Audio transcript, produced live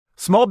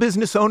Small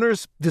business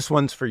owners, this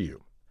one's for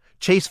you.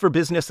 Chase for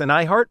Business and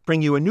iHeart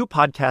bring you a new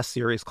podcast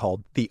series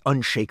called The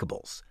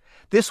Unshakables.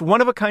 This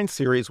one-of-a-kind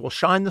series will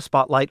shine the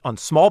spotlight on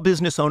small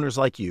business owners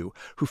like you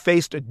who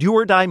faced a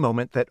do-or-die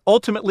moment that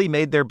ultimately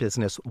made their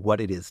business what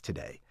it is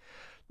today.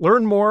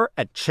 Learn more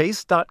at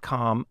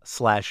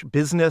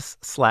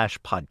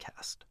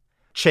chase.com/business/podcast.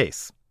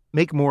 Chase,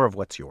 make more of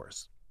what's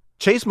yours.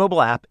 Chase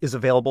mobile app is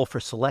available for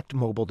select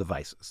mobile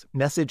devices.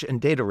 Message and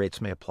data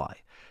rates may apply.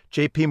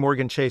 J.P.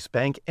 Morgan Chase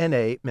Bank,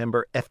 N.A.,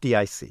 member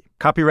FDIC.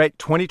 Copyright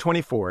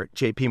 2024,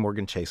 J.P.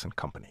 Morgan Chase &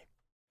 Company.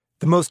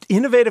 The most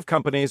innovative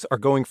companies are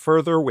going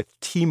further with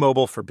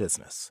T-Mobile for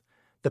Business.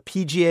 The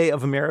PGA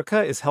of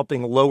America is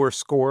helping lower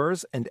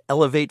scores and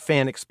elevate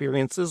fan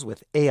experiences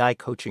with AI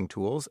coaching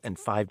tools and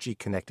 5G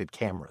connected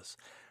cameras.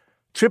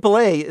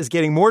 AAA is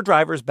getting more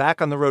drivers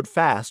back on the road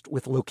fast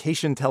with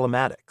location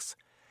telematics.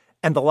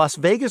 And the Las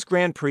Vegas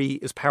Grand Prix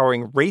is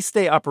powering race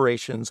day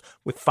operations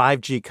with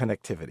 5G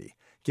connectivity,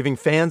 giving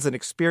fans an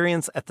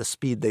experience at the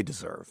speed they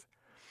deserve.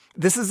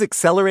 This is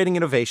accelerating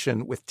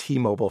innovation with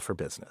T-Mobile for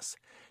Business.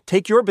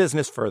 Take your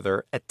business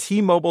further at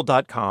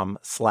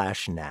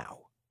T-Mobile.com/now.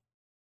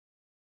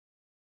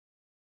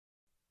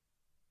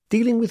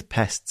 Dealing with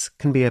pests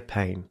can be a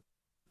pain.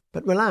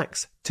 But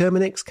relax,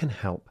 Terminix can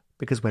help,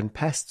 because when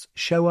pests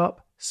show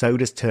up, so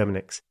does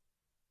Terminix.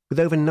 With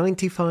over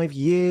 95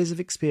 years of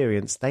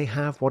experience, they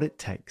have what it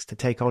takes to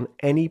take on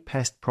any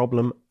pest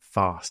problem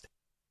fast.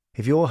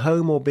 If your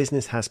home or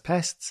business has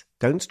pests,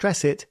 don't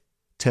stress it,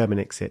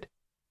 Terminix it.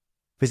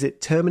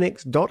 Visit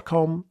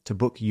Terminix.com to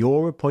book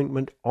your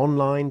appointment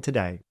online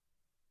today.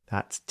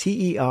 That's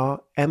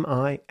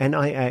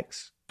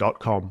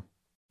Terminix.com.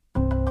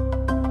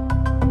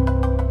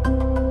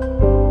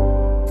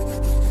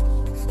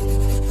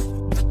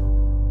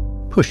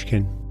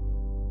 Pushkin.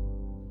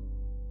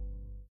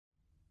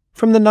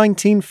 From the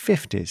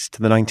 1950s to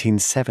the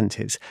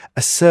 1970s,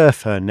 a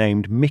surfer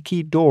named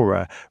Mickey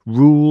Dora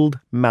ruled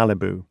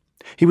Malibu.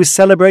 He was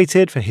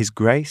celebrated for his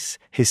grace,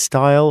 his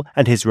style,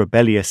 and his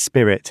rebellious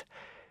spirit.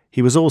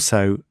 He was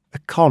also a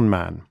con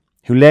man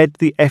who led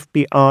the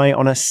FBI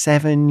on a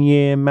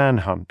 7-year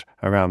manhunt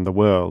around the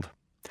world.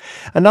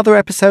 Another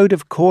episode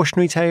of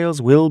Cautionary Tales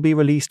will be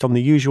released on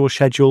the usual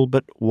schedule,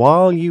 but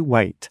while you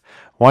wait,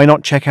 why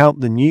not check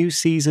out the new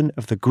season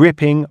of the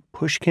gripping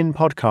Pushkin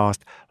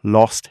podcast,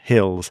 Lost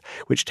Hills,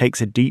 which takes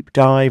a deep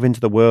dive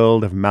into the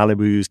world of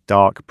Malibu's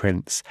Dark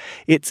Prince.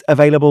 It's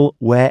available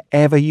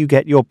wherever you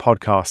get your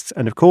podcasts.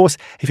 And of course,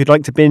 if you'd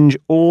like to binge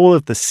all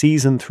of the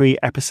Season 3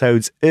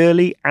 episodes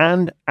early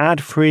and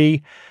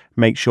ad-free,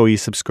 make sure you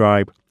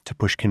subscribe to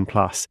Pushkin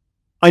Plus.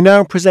 I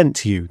now present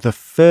to you the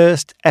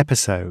first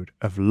episode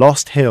of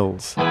Lost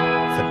Hills,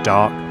 The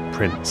Dark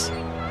Prince.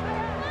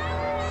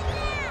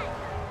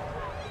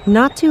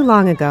 Not too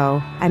long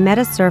ago, I met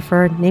a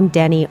surfer named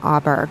Denny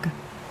Auberg.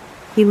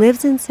 He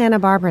lives in Santa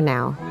Barbara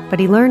now, but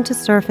he learned to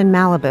surf in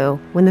Malibu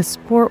when the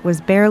sport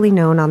was barely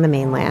known on the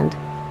mainland.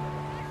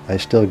 I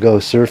still go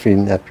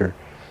surfing after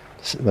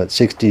about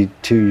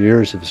 62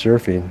 years of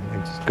surfing. I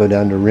just go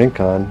down to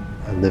Rincon.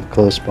 I live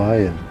close by,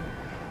 and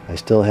I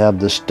still have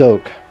the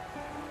stoke.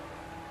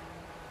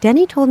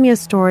 Denny told me a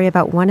story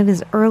about one of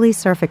his early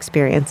surf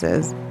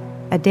experiences,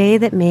 a day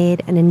that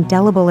made an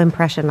indelible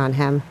impression on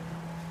him.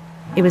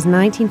 It was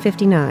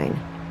 1959.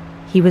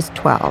 He was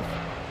 12.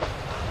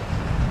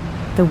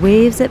 The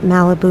waves at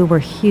Malibu were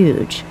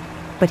huge,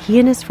 but he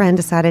and his friend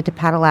decided to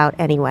paddle out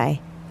anyway.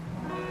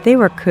 They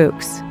were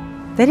kooks.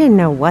 They didn't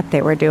know what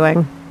they were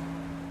doing.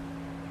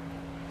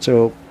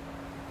 So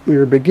we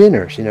were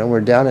beginners, we're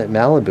down at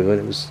Malibu, and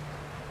it was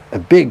a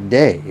big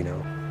day,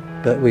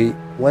 But we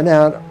went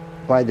out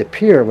by the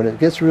pier. When it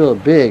gets real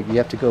big, you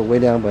have to go way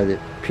down by the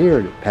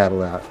pier to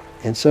paddle out.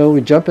 And so we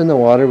jump in the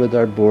water with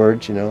our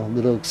boards,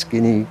 little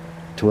skinny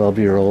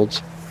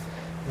 12-year-olds,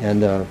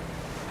 and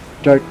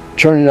start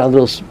turning out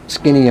little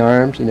skinny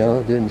arms,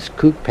 doing this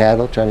kook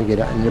paddle, trying to get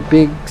out. And a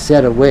big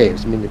set of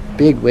waves. The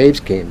big waves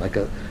came, like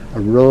a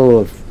row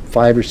of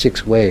 5 or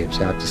 6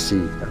 waves out to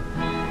sea.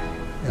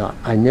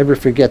 I never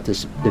forget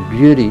the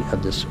beauty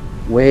of this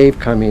wave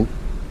coming.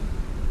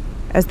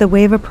 As the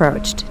wave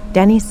approached,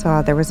 Denny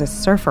saw there was a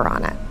surfer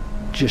on it.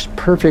 Just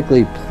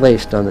perfectly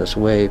placed on this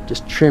wave,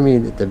 just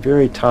trimming at the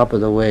very top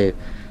of the wave.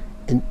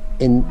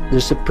 And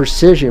there's a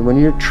precision. When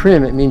you're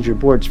trim, it means your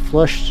board's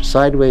flush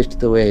sideways to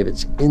the wave.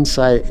 It's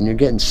inside, and you're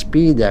getting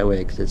speed that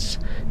way because it's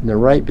in the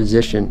right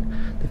position.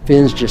 The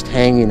fin's just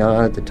hanging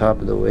on at the top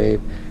of the wave.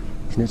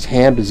 In its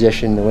hand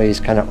position, the way he's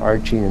kind of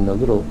arching, and the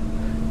little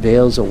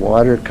veils of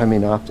water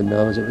coming off the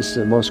nose. It was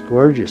the most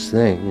gorgeous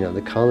thing,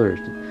 the colors.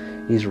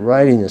 He's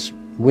riding this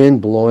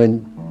wind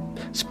blowing,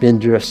 spin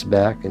drifts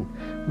back, and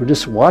we're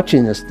just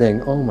watching this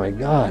thing. Oh my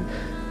God.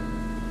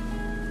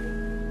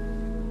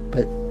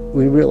 But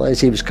we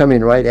realized he was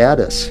coming right at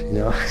us,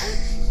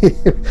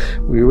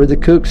 We were the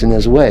kooks in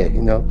his way,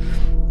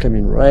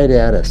 coming right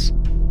at us.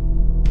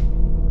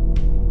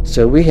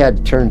 So we had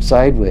to turn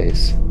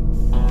sideways.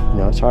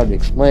 It's hard to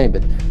explain,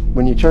 but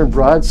when you turn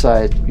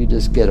broadside, you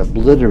just get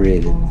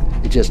obliterated.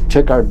 It just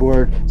took our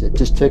board, it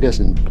just took us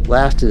and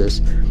blasted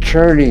us,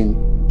 churning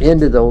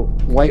into the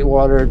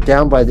whitewater,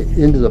 down by the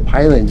into the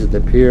pilings of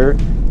the pier.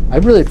 I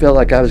really felt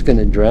like I was going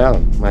to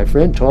drown. My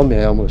friend told me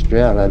I almost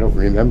drowned. I don't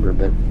remember,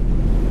 but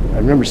I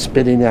remember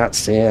spitting out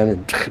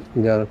sand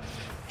and,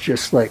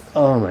 just like,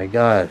 oh my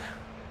God,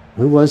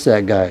 who was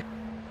that guy?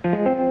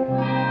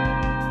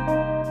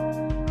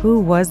 Who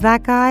was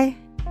that guy?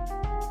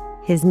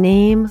 His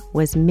name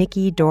was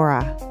Mickey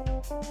Dora,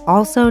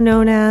 also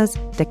known as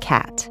the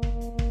Cat,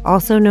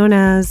 also known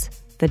as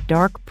the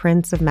Dark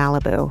Prince of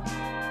Malibu.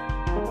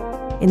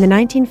 In the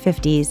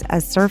 1950s,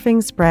 as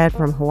surfing spread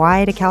from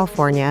Hawaii to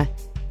California,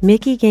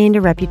 Mickey gained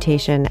a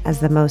reputation as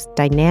the most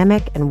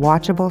dynamic and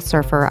watchable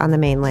surfer on the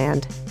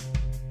mainland.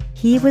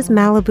 He was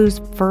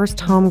Malibu's first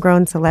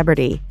homegrown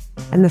celebrity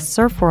and the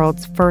surf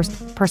world's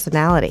first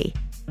personality.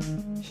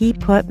 He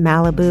put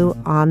Malibu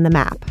on the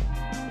map.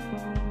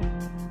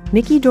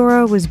 Mickey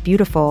Dora was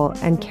beautiful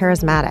and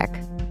charismatic,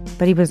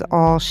 but he was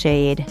all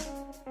shade.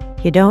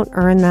 You don't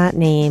earn that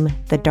name,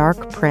 the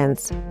Dark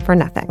Prince, for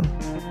nothing.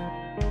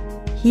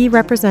 He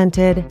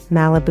represented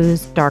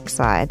Malibu's dark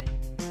side,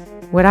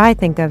 what I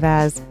think of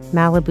as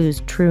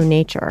Malibu's true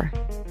nature.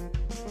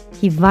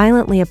 He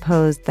violently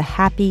opposed the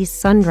happy,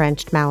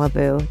 sun-drenched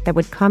Malibu that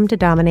would come to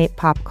dominate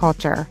pop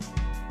culture,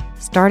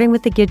 starting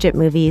with the Gidget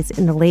movies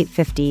in the late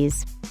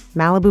 50s,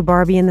 Malibu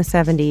Barbie in the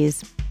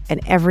 70s, and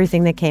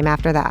everything that came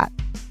after that.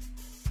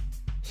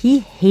 He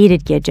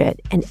hated Gidget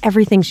and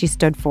everything she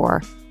stood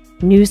for.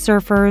 New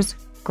surfers,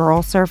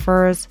 girl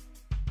surfers,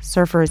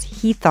 surfers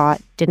he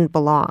thought didn't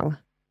belong.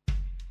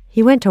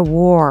 He went to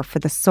war for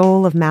the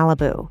soul of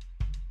Malibu,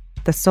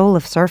 the soul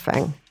of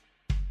surfing.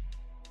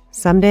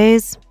 Some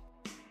days,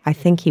 I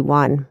think he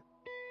won.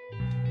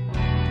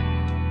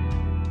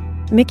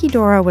 Mickey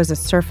Dora was a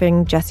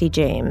surfing Jesse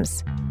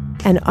James,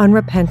 an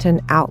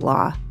unrepentant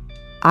outlaw,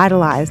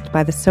 idolized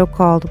by the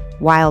so-called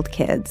wild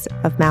kids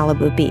of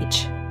Malibu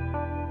Beach.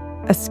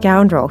 A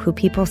scoundrel who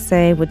people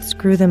say would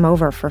screw them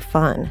over for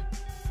fun,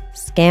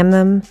 scam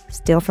them,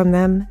 steal from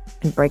them,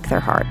 and break their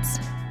hearts.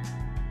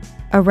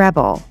 A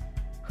rebel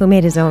who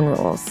made his own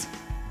rules.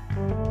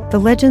 The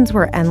legends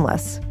were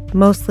endless,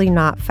 mostly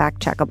not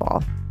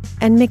fact-checkable,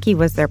 and Mickey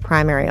was their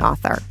primary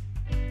author.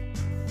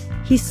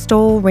 He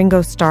stole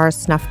Ringo Starr's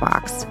snuff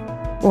box,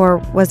 or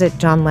was it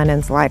John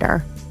Lennon's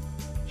lighter?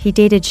 He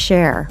dated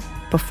Cher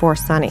before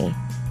Sonny.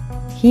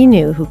 He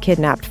knew who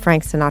kidnapped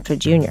Frank Sinatra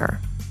Jr.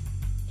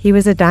 He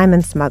was a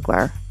diamond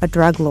smuggler, a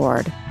drug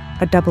lord,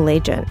 a double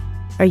agent,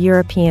 a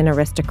European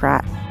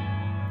aristocrat,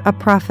 a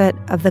prophet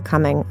of the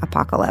coming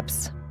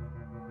apocalypse.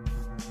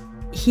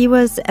 He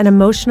was an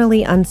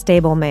emotionally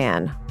unstable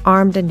man,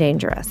 armed and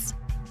dangerous.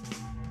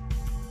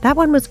 That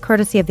one was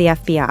courtesy of the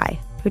FBI,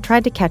 who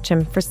tried to catch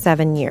him for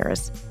 7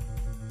 years.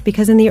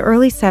 Because in the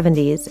early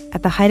 70s,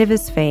 at the height of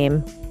his fame,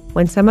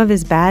 when some of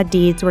his bad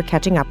deeds were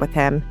catching up with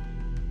him,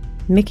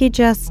 Mickey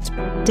just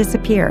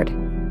disappeared.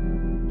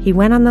 He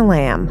went on the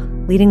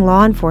lam, leading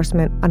law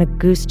enforcement on a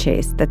goose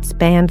chase that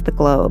spanned the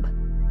globe.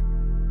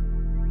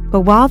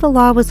 But while the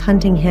law was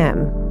hunting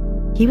him,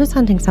 he was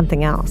hunting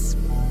something else.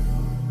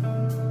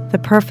 The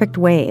perfect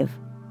wave,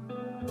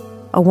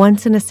 a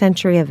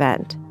once-in-a-century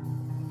event,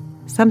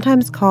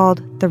 sometimes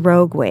called the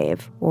rogue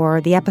wave,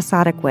 or the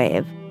episodic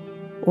wave,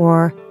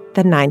 or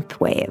the ninth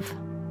wave.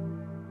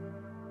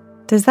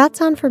 Does that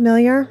sound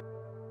familiar?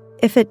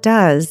 If it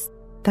does,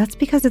 that's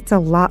because it's a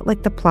lot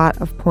like the plot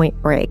of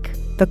Point Break,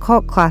 the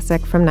cult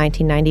classic from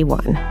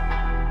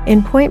 1991.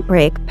 In Point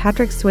Break,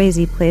 Patrick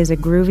Swayze plays a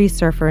groovy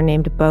surfer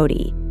named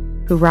Bodie,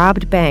 who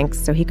robbed banks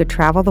so he could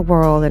travel the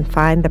world and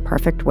find the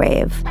perfect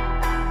wave.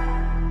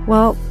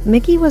 Well,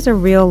 Mickey was a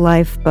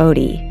real-life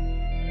Bodie,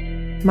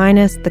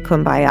 minus the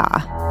kumbaya.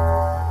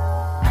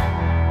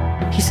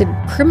 He said,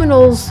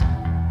 criminals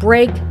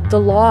break the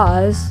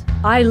laws.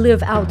 I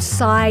live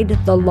outside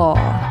the law.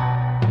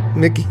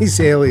 Mickey's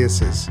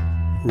aliases: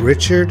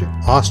 Richard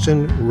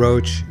Austin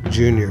Roach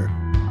Jr.,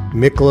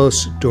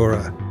 Miklos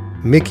Dora,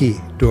 Mickey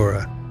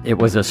Dora. It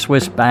was a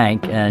Swiss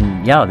bank,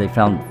 and they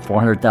found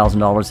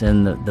 $400,000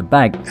 in the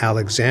bank.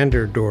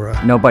 Alexander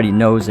Dora. Nobody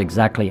knows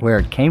exactly where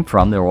it came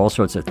from. There were all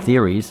sorts of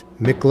theories.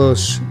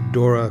 Miklos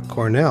Dora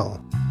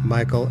Cornell,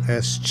 Michael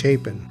S.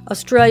 Chapin.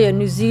 Australia,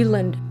 New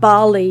Zealand,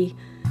 Bali,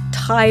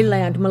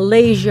 Thailand,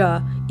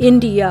 Malaysia,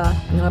 India,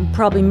 and I'm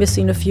probably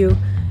missing a few,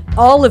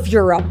 all of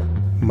Europe.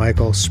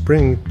 Michael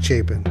Spring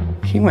Chapin.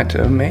 He went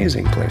to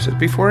amazing places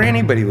before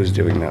anybody was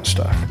doing that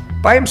stuff.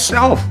 By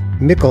himself.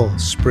 Mikkel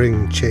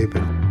Spring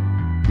Chapin.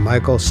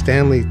 Michael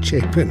Stanley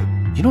Chapin.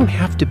 You don't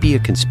have to be a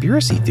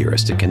conspiracy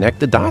theorist to connect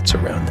the dots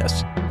around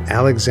this.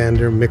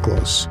 Alexander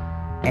Miklos.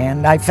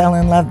 And I fell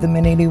in love the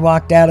minute he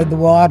walked out of the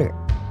water,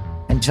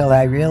 until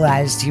I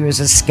realized he was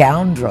a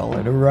scoundrel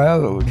at a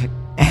road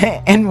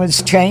and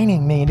was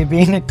training me to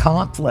be an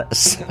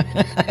accomplice.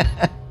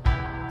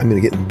 I'm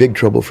going to get in big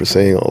trouble for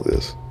saying all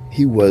this.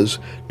 He was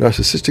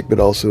narcissistic, but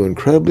also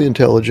incredibly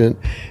intelligent,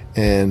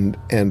 and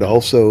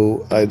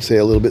also, I'd say,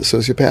 a little bit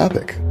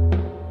sociopathic.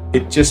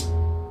 It just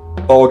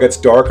all gets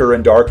darker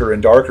and darker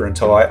and darker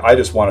until I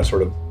just want to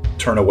sort of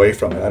turn away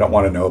from it. I don't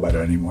want to know about it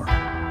anymore.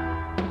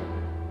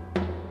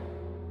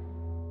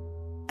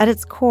 At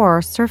its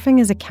core,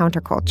 surfing is a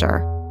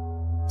counterculture.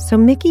 So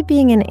Mickey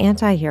being an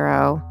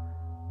anti-hero,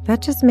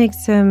 that just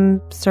makes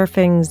him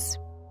surfing's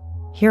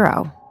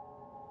hero.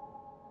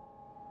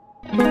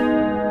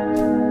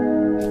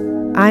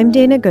 I'm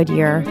Dana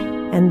Goodyear,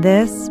 and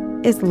this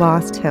is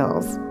Lost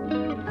Hills,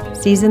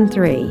 Season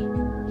 3,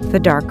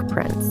 The Dark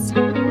Prince.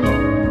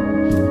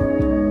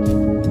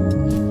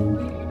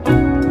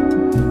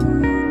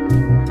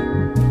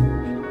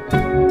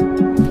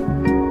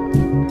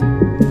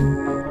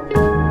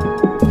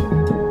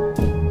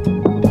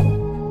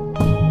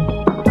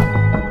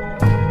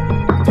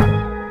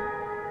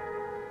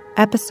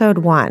 Episode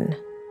 1,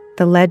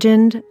 The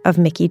Legend of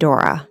Mickey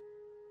Dora.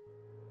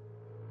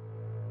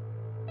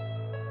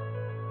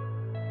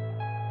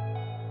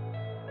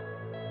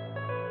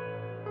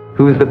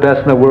 Who's the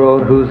best in the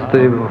world? Who's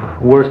the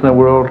worst in the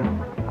world?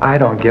 I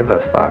don't give a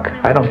fuck.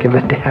 I don't give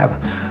a damn.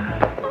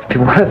 If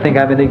people want to think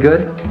I'm any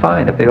good,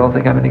 fine. If they don't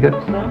think I'm any good,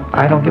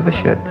 I don't give a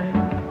shit.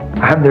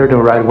 I'm there to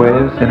ride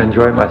waves and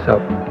enjoy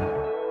myself.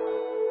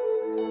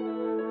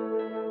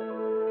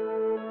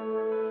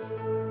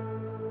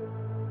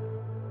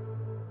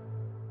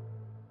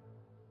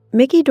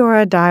 Mickey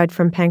Dora died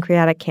from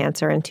pancreatic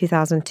cancer in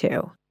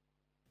 2002.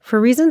 For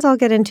reasons I'll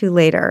get into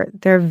later,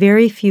 there are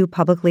very few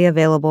publicly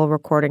available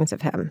recordings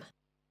of him.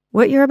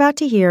 What you're about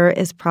to hear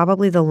is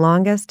probably the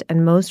longest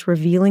and most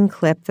revealing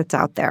clip that's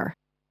out there.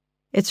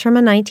 It's from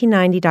a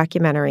 1990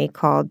 documentary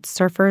called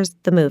Surfers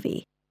the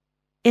Movie.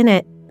 In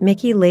it,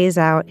 Mickey lays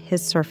out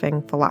his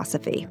surfing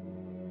philosophy.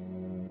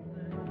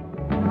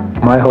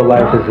 My whole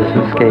life is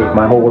this escape.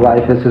 My whole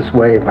life is this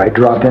wave I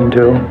drop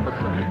into,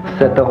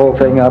 set the whole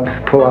thing up,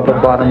 pull up a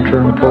bottom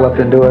turn, pull up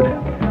into it,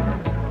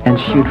 and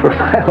shoot for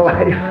my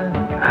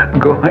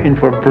life. Going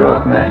for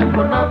broke, man.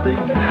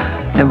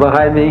 And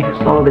behind me,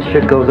 all the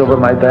shit goes over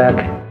my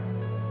back.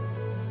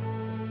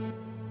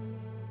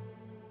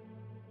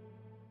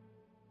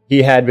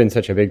 He had been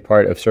such a big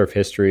part of surf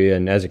history,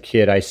 and as a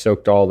kid, I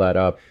soaked all that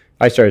up.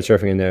 I started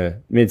surfing in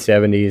the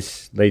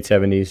mid-'70s, late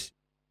 70s.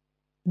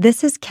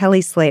 This is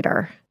Kelly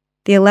Slater,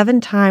 the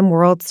 11-time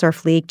World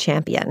Surf League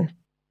champion.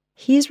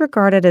 He's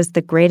regarded as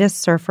the greatest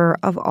surfer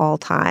of all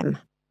time.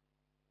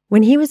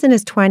 When he was in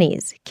his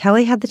 20s,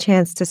 Kelly had the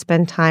chance to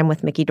spend time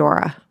with Mickey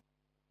Dora.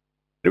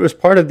 It was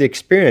part of the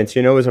experience,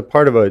 it was a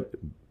part of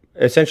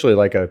essentially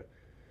like a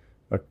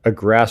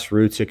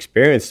grassroots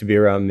experience to be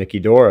around Mickey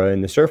Dora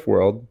in the surf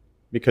world,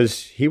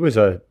 because he was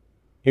a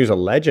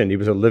legend. He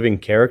was a living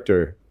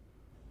character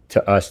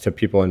to us, to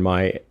people in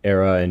my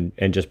era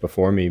and just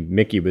before me.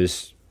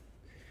 He's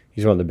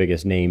one of the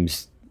biggest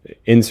names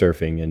in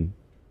surfing, and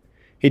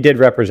he did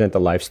represent the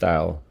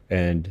lifestyle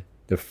and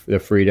the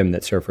freedom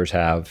that surfers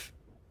have,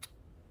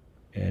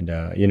 and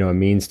a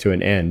means to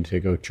an end to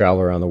go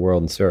travel around the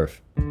world and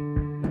surf.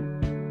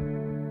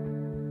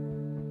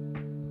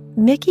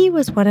 Mickey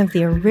was one of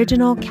the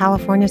original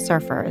California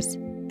surfers,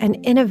 an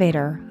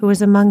innovator who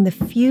was among the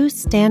few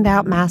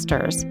standout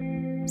masters,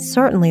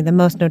 certainly the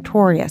most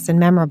notorious and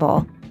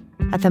memorable,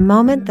 at the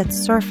moment that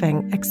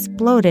surfing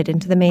exploded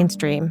into the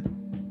mainstream.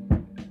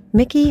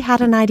 Mickey had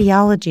an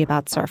ideology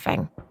about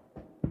surfing.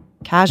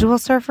 Casual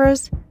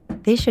surfers,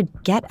 they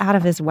should get out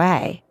of his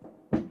way.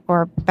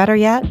 Or better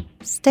yet,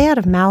 stay out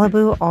of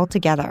Malibu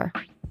altogether.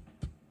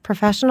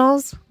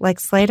 Professionals, like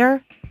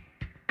Slater,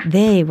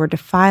 they were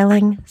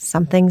defiling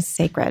something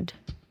sacred.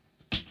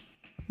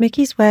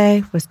 Mickey's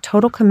way was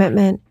total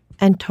commitment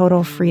and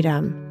total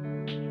freedom.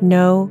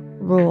 No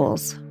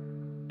rules.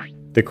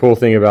 The cool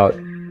thing about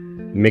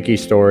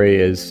Mickey's story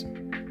is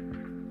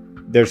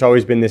there's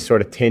always been this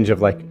sort of tinge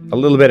of like a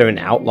little bit of an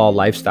outlaw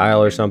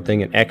lifestyle or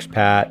something, an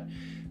expat,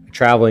 a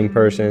traveling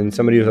person,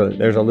 somebody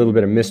there's a little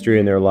bit of mystery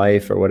in their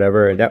life or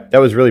whatever. And that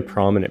was really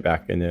prominent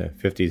back in the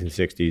 50s and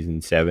 60s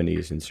and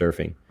 70s in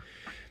surfing.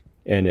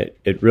 And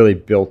it really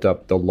built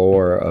up the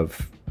lore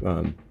of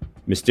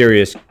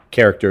mysterious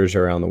characters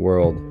around the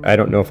world. I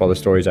don't know if all the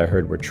stories I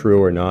heard were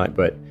true or not,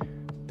 but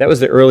that was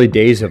the early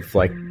days of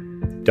like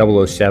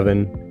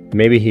 007.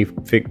 Maybe he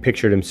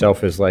pictured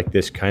himself as like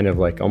this kind of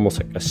like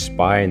almost like a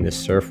spy in this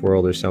surf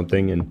world or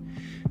something, and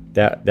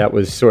that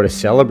was sort of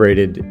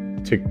celebrated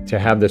to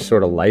have this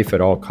sort of life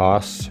at all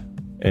costs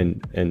and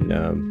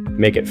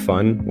make it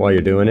fun while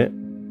you're doing it.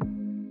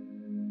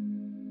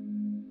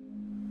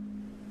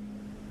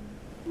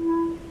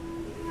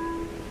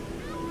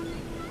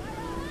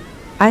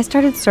 I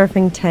started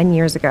surfing 10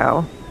 years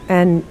ago,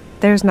 and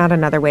there's not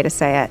another way to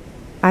say it.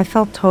 I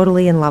fell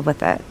totally in love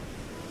with it.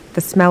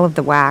 The smell of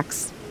the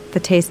wax,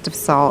 the taste of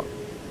salt,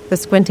 the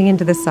squinting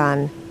into the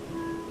sun,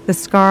 the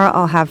scar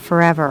I'll have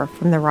forever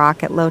from the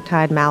rock at low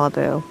tide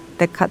Malibu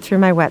that cut through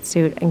my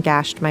wetsuit and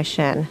gashed my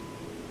shin.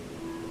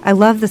 I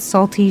love the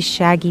salty,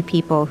 shaggy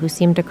people who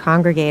seem to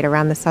congregate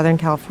around the Southern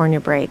California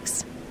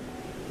breaks.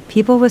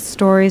 People with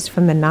stories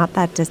from the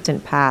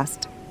not-that-distant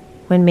past,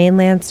 when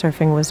mainland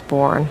surfing was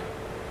born.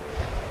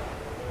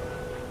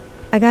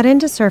 I got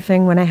into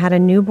surfing when I had a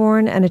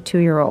newborn and a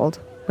 2-year-old,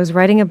 was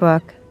writing a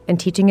book and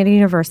teaching at a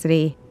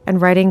university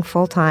and writing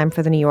full-time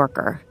for The New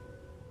Yorker.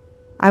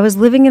 I was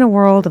living in a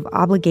world of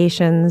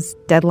obligations,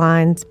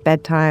 deadlines,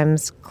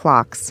 bedtimes,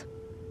 clocks.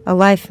 A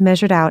life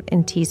measured out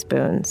in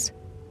teaspoons.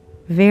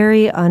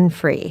 Very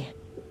unfree.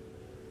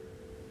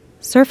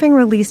 Surfing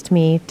released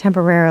me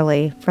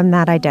temporarily from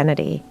that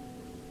identity.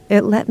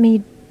 It let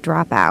me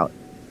drop out.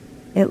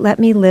 It let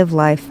me live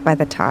life by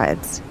the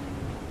tides.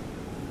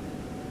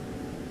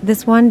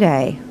 This one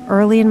day,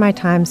 early in my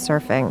time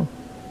surfing,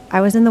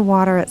 I was in the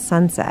water at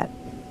sunset,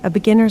 a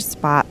beginner's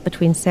spot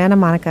between Santa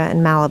Monica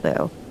and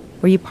Malibu,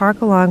 where you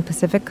park along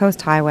Pacific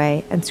Coast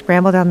Highway and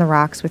scramble down the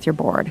rocks with your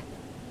board.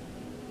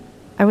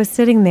 I was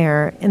sitting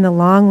there in the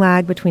long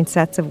lag between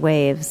sets of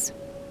waves,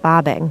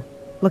 bobbing,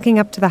 looking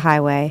up to the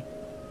highway,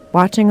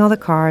 watching all the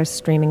cars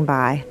streaming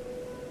by.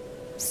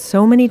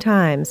 So many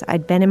times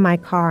I'd been in my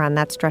car on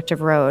that stretch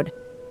of road.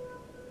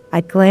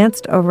 I'd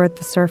glanced over at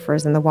the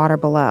surfers in the water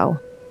below.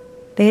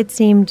 They had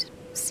seemed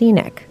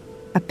scenic,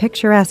 a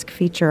picturesque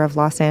feature of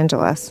Los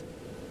Angeles.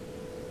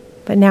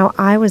 But now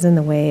I was in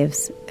the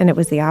waves, and it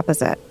was the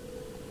opposite.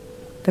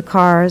 The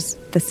cars,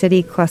 the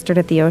city clustered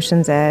at the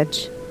ocean's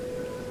edge,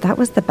 that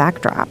was the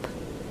backdrop.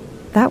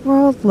 That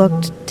world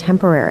looked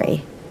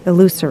temporary,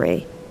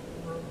 illusory.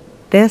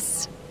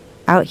 This,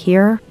 out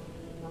here,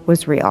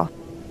 was real.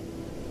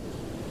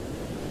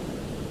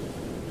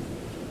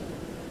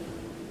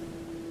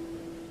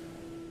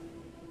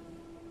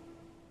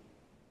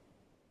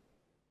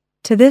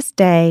 To this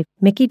day,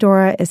 Mickey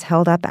Dora is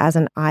held up as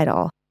an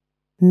idol,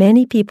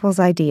 many people's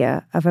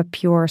idea of a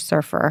pure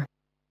surfer.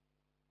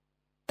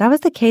 That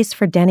was the case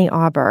for Denny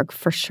Auberg,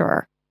 for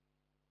sure.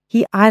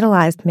 He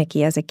idolized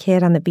Mickey as a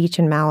kid on the beach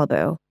in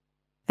Malibu,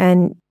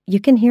 and you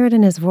can hear it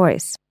in his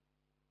voice.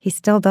 He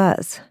still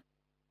does.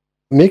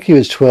 Mickey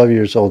was 12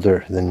 years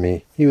older than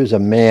me. He was a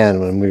man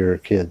when we were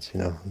kids,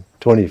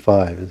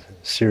 25,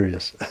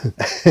 serious.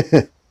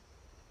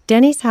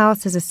 Denny's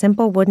house is a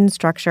simple wooden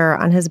structure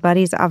on his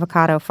buddy's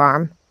avocado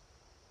farm.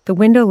 The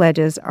window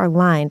ledges are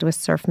lined with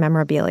surf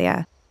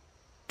memorabilia.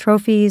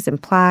 Trophies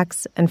and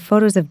plaques and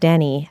photos of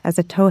Denny as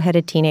a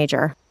tow-headed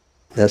teenager.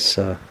 That's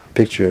a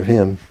picture of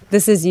him.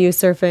 This is you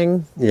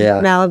surfing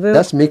Malibu?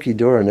 That's Mickey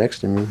Dora next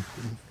to me.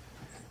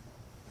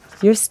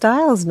 Your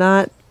style's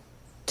not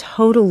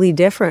totally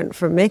different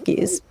from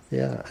Mickey's.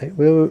 Yeah,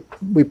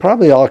 we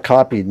probably all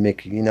copied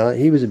Mickey.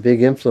 He was a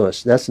big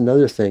influence. That's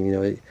another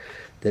thing,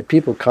 that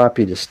people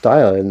copied his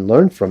style and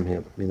learned from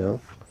him,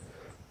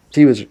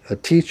 He was a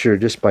teacher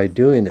just by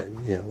doing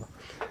it,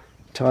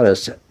 taught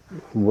us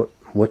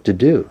what to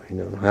do,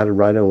 how to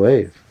ride a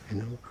wave,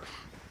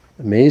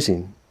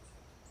 Amazing.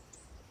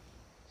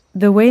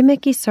 The way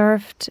Mickey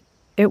surfed,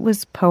 it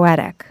was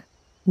poetic.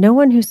 No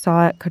one who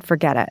saw it could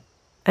forget it,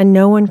 and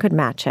no one could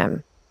match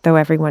him, though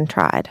everyone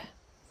tried.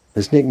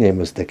 His nickname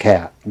was the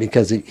Cat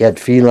because he had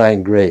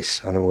feline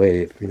grace on a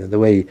wave, the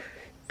way he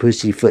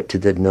pussyfoot to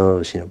the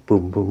nose,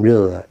 boom, boom,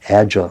 real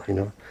agile,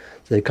 So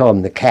they call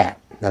him the Cat.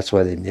 That's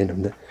why they named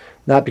him.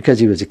 Not because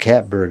he was a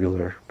cat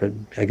burglar, but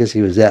I guess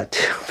he was that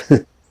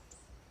too.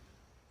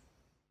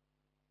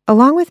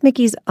 Along with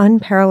Mickey's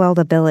unparalleled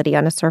ability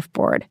on a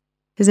surfboard,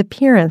 his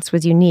appearance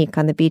was unique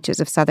on the beaches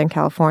of Southern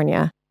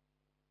California.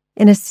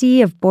 In a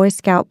sea of Boy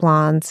Scout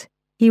blondes,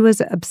 he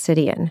was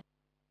obsidian,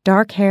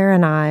 dark hair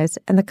and eyes,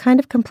 and the kind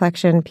of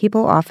complexion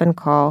people often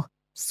call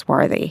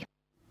swarthy.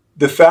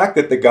 The fact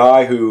that the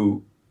guy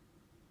who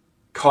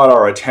caught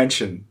our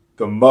attention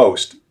the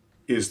most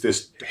is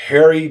this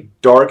hairy,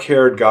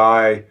 dark-haired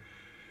guy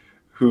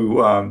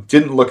who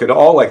didn't look at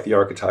all like the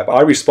archetype.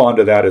 I respond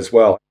to that as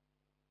well.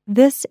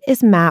 This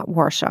is Matt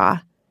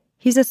Warshaw.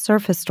 He's a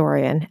surf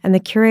historian and the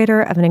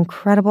curator of an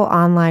incredible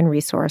online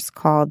resource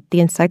called the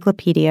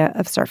Encyclopedia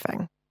of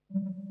Surfing.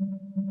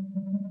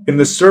 In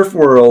the surf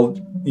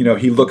world,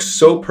 he looks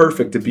so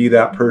perfect to be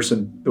that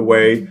person, the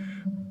way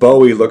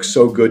Bowie looks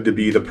so good to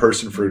be the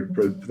person for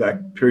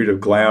that period of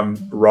glam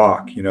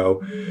rock,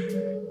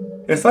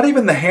 And it's not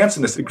even the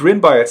handsomeness. The grin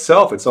by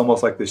itself, it's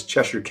almost like this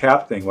Cheshire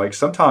Cat thing. Like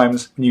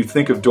sometimes when you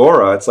think of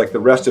Dora, it's like the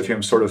rest of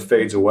him sort of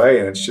fades away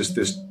and it's just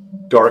this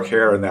dark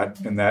hair and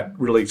that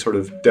really sort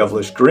of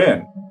devilish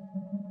grin.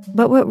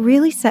 But what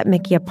really set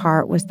Mickey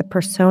apart was the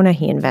persona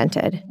he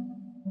invented.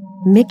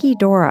 Mickey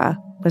Dora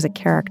was a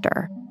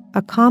character,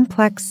 a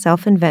complex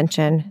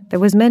self-invention that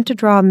was meant to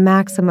draw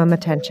maximum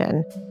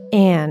attention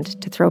and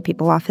to throw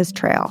people off his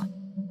trail.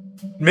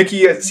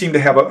 Mickey seemed to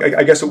have,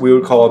 I guess, what we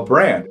would call a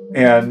brand.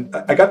 And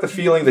I got the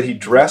feeling that he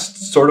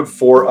dressed sort of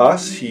for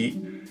us. He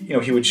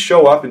would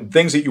show up in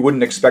things that you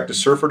wouldn't expect a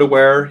surfer to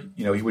wear.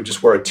 He would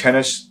just wear a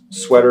tennis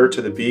sweater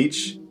to the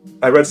beach.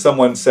 I read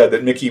someone said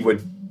that Mickey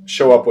would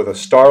show up with a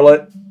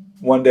starlet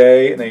one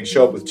day and then he'd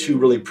show up with two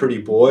really pretty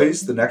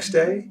boys the next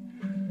day.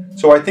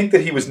 So I think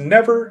that he was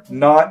never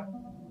not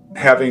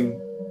having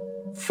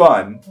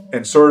fun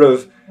and sort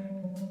of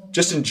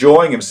just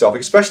enjoying himself,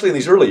 especially in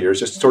these early years,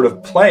 just sort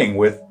of playing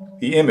with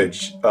the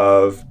image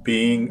of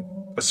being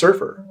a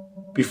surfer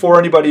before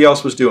anybody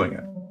else was doing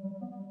it.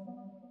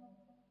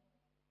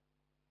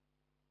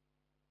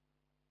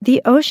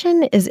 The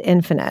ocean is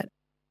infinite,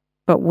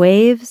 but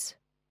waves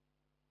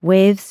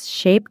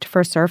shaped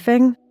for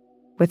surfing,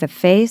 with a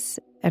face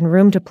and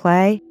room to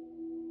play,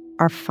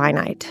 are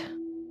finite.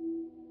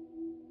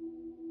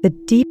 The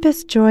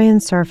deepest joy in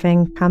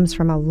surfing comes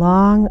from a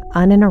long,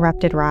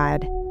 uninterrupted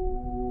ride.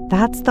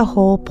 That's the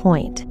whole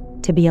point,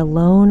 to be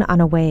alone on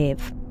a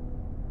wave.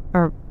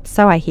 Or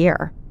so I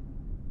hear.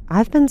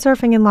 I've been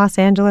surfing in Los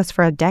Angeles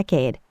for a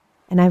decade,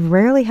 and I've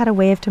rarely had a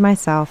wave to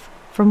myself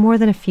for more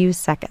than a few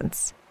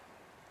seconds.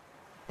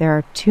 There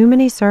are too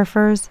many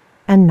surfers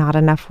and not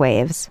enough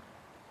waves.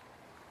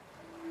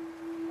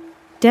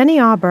 Denny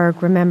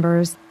Auberg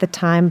remembers the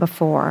time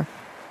before,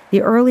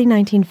 the early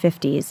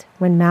 1950s,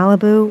 when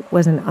Malibu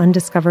was an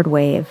undiscovered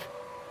wave.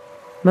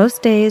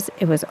 Most days,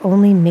 it was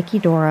only Mickey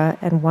Dora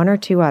and one or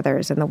two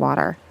others in the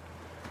water.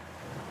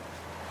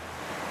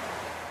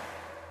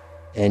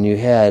 And you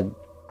had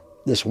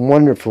this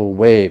wonderful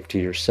wave to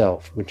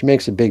yourself, which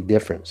makes a big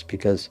difference,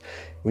 because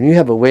when you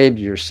have a wave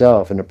to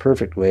yourself and a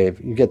perfect wave,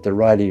 you get the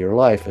ride of your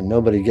life and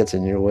nobody gets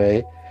in your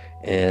way.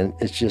 And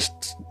it's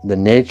just the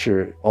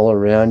nature all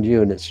around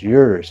you and it's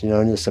yours,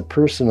 and it's a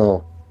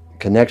personal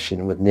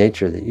connection with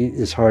nature that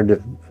is hard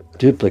to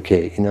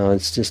duplicate.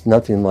 It's just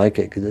nothing like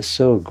it because it's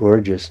so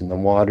gorgeous, and the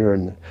water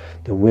and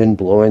the wind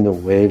blowing the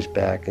waves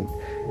back, and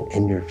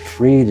you're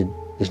free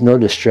there's no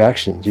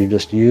distractions. You're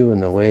just you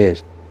and the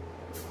waves.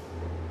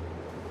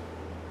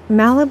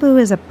 Malibu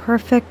is a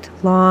perfect,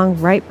 long,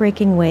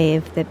 right-breaking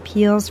wave that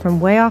peels from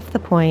way off the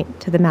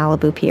point to the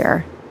Malibu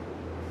Pier.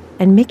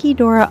 And Mickey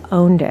Dora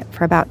owned it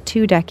for about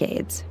 2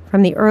 decades,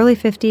 from the early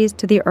 50s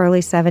to the early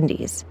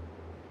 70s.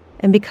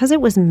 And because it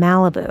was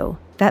Malibu,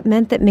 that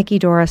meant that Mickey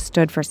Dora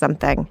stood for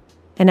something,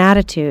 an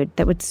attitude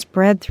that would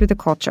spread through the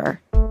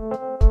culture.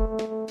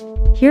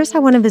 Here's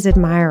how one of his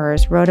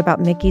admirers wrote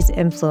about Mickey's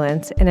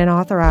influence in an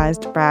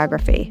authorized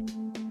biography.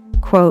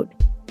 Quote,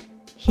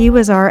 "He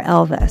was our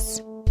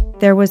Elvis.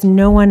 There was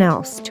no one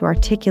else to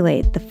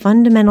articulate the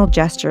fundamental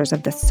gestures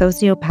of the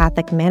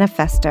sociopathic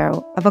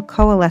manifesto of a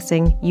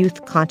coalescing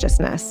youth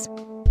consciousness."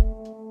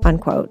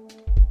 Unquote.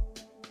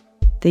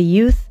 The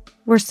youth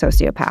were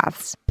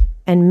sociopaths,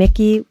 and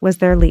Mickey was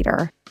their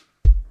leader,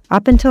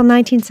 up until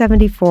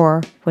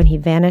 1974, when he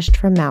vanished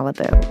from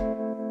Malibu.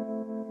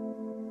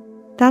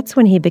 That's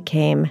when he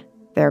became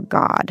their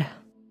god.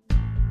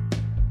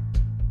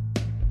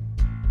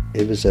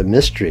 It was a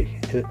mystery.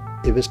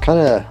 It was kind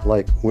of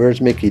like,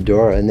 where's Mickey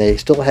Dora? And they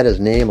still had his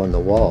name on the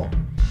wall.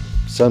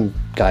 Some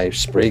guy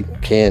spray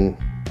can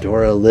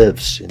Dora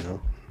lives,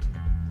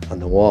 on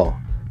the wall.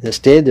 And it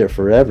stayed there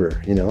forever,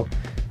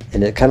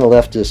 and it kind of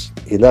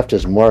he left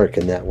his mark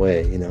in that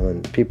way,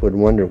 and people would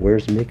wonder,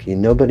 where's Mickey?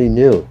 Nobody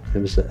knew. It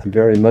was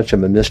very much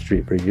of a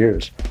mystery for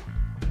years.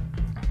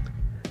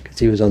 Because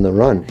he was on the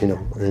run, and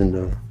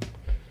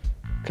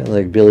kind of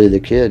like Billy the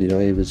Kid,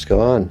 he was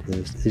gone.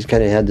 He's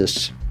kind of had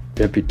this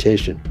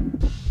reputation.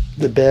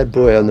 The bad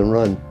boy on the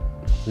run,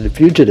 the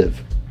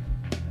fugitive.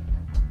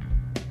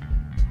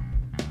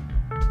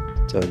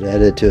 So it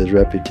added to his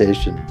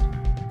reputation.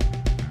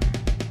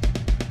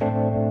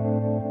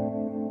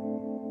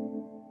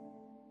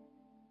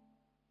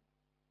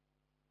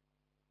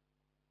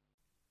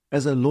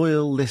 As a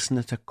loyal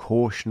listener to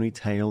Cautionary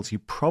Tales, you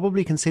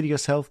probably consider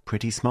yourself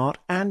pretty smart,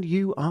 and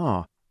you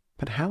are.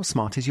 But how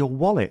smart is your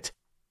wallet?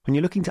 When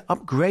you're looking to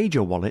upgrade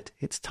your wallet,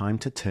 it's time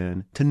to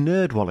turn to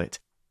NerdWallet.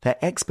 Their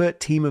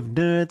expert team of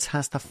nerds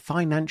has the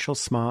financial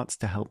smarts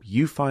to help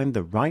you find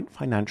the right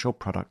financial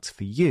products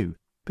for you.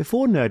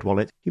 Before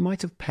NerdWallet, you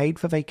might have paid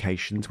for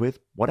vacations with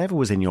whatever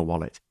was in your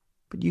wallet,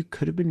 but you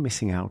could have been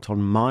missing out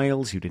on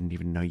miles you didn't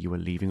even know you were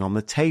leaving on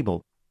the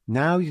table.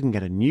 Now you can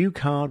get a new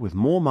card with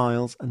more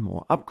miles and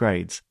more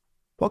upgrades.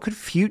 What could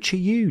future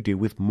you do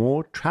with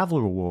more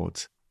travel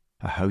rewards?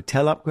 A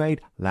hotel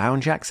upgrade,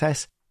 lounge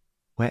access?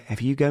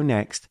 Wherever you go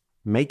next,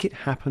 make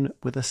it happen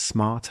with a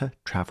smarter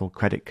travel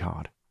credit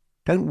card.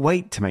 Don't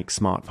wait to make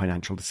smart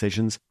financial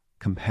decisions.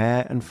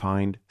 Compare and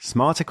find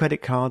smarter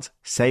credit cards,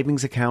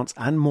 savings accounts,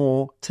 and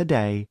more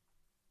today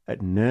at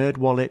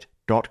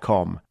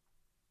nerdwallet.com.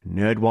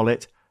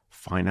 NerdWallet,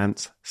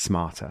 finance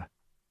smarter.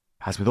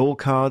 As with all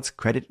cards,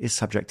 credit is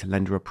subject to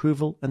lender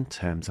approval and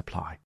terms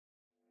apply.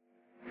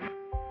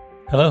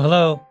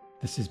 Hello.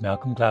 This is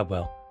Malcolm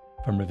Gladwell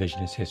from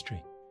Revisionist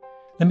History.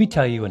 Let me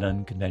tell you an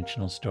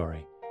unconventional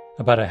story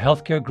about a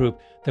healthcare group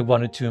that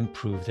wanted to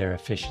improve their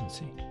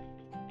efficiency.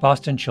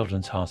 Boston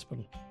Children's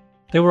Hospital.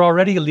 They were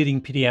already a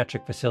leading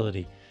pediatric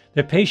facility.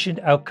 Their patient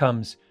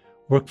outcomes,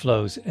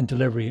 workflows, and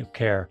delivery of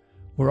care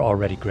were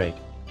already great.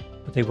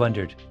 But they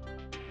wondered,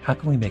 how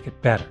can we make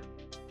it better?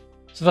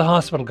 So the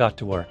hospital got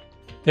to work.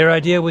 Their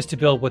idea was to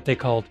build what they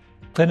called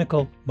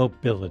clinical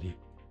mobility,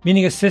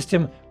 meaning a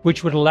system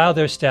which would allow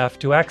their staff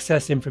to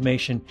access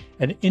information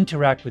and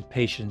interact with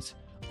patients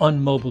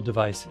on mobile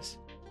devices,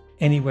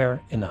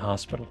 anywhere in the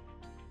hospital.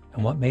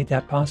 And what made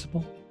that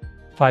possible?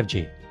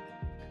 5G.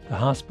 The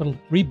hospital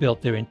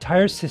rebuilt their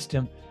entire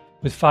system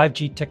with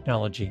 5G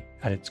technology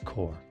at its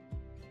core.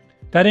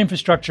 That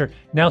infrastructure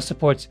now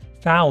supports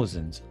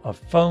thousands of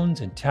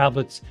phones and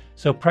tablets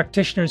so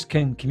practitioners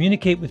can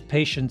communicate with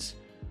patients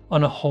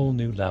on a whole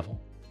new level.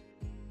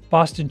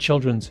 Boston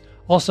Children's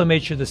also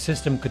made sure the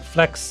system could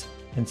flex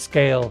and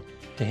scale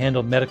to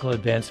handle medical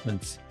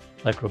advancements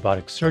like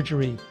robotic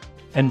surgery,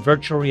 and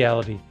virtual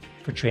reality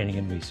for training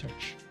and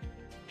research.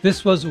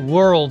 This was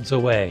worlds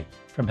away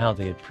from how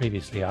they had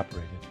previously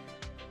operated.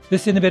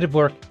 This innovative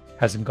work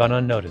hasn't gone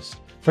unnoticed,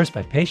 first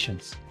by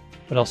patients,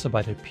 but also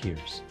by their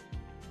peers.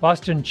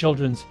 Boston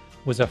Children's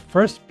was a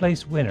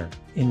first-place winner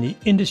in the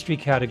industry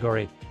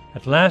category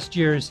at last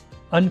year's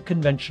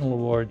Unconventional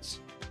Awards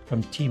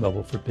from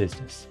T-Mobile for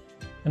Business,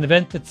 an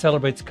event that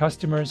celebrates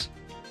customers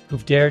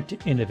who've dared to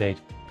innovate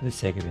for the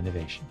sake of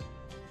innovation.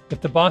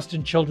 If the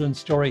Boston Children's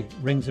story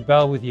rings a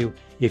bell with you,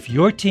 if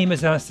your team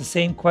has asked the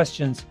same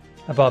questions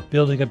about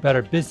building a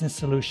better business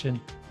solution,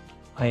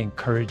 I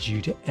encourage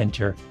you to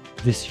enter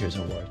this year's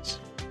awards.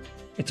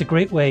 It's a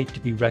great way to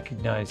be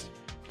recognized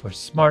for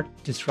smart,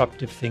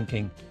 disruptive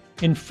thinking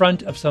in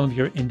front of some of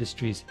your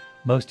industry's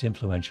most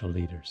influential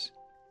leaders.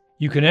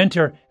 You can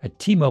enter at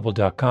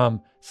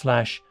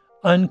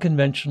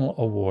tmobile.com/unconventional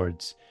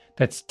awards.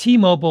 That's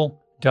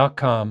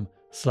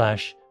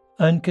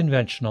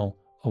tmobile.com/unconventional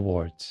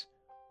awards.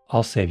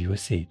 I'll save you a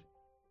seat.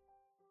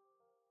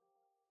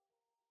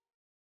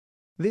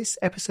 This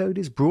episode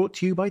is brought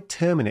to you by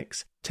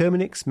Terminix.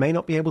 Terminix may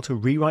not be able to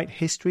rewrite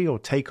history or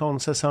take on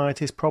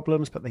society's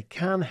problems, but they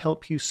can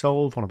help you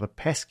solve one of the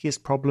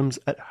peskiest problems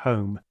at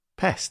home.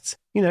 Pests.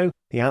 You know,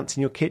 the ants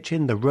in your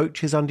kitchen, the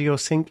roaches under your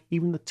sink,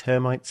 even the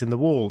termites in the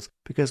walls.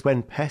 Because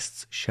when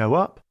pests show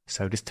up,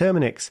 so does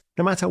Terminix.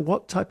 No matter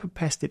what type of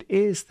pest it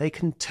is, they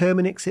can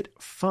Terminix it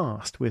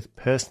fast with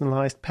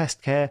personalized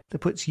pest care that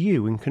puts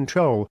you in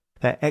control.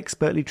 Their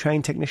expertly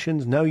trained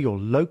technicians know your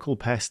local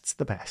pests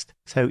the best.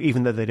 So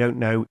even though they don't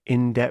know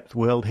in-depth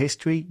world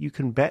history, you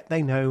can bet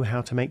they know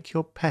how to make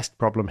your pest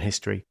problem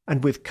history.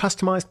 And with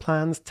customized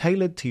plans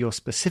tailored to your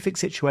specific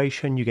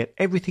situation, you get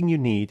everything you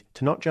need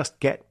to not just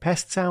get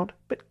pests out,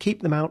 but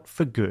keep them out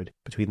for good.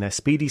 Between their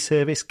speedy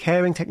service,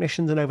 caring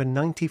technicians, and over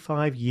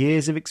 95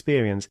 years of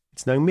experience,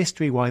 it's no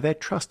mystery why they're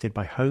trusted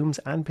by homes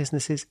and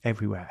businesses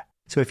everywhere.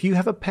 So if you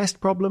have a pest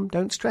problem,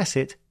 don't stress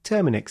it,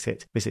 Terminix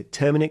it. Visit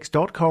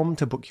Terminix.com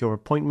to book your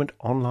appointment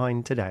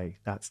online today.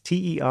 That's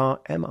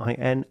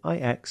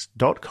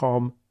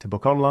TERMINIX.com to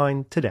book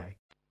online today.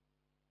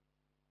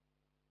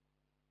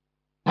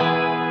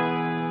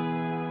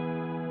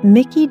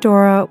 Mickey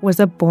Dora was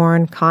a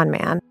born con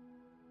man.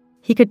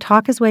 He could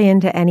talk his way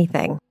into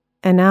anything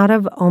and out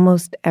of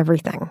almost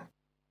everything.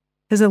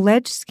 His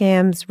alleged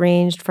scams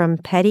ranged from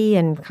petty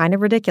and kind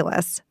of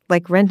ridiculous,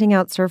 like renting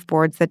out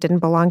surfboards that didn't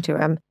belong to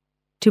him,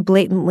 to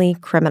blatantly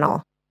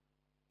criminal.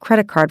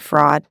 Credit card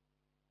fraud,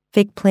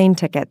 fake plane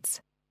tickets,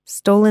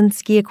 stolen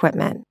ski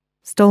equipment,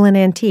 stolen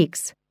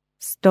antiques,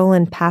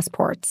 stolen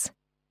passports.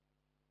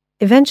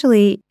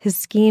 Eventually, his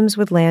schemes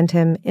would land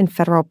him in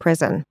federal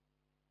prison.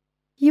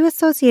 You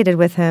associated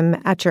with him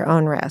at your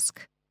own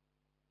risk.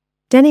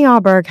 Denny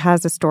Alberg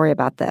has a story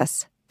about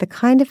this, the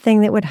kind of thing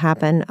that would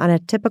happen on a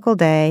typical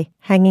day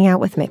hanging out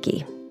with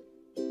Mickey.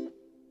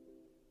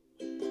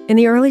 In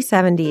the early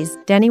 70s,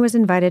 Denny was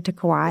invited to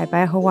Kauai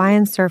by a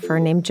Hawaiian surfer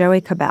named Joey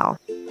Cabell.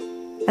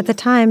 At the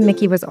time,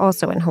 Mickey was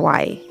also in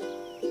Hawaii.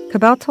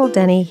 Cabell told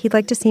Denny he'd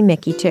like to see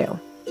Mickey too.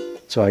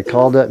 So I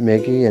called up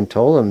Mickey and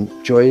told him,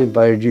 Joey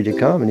invited you to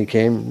come, and he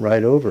came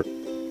right over.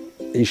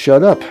 He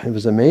showed up. It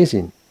was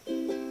amazing.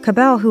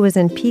 Cabell, who was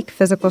in peak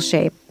physical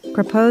shape,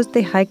 proposed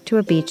they hike to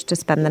a beach to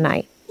spend the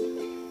night.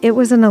 It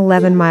was an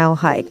 11-mile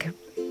hike,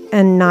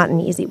 and not an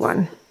easy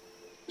one.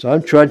 So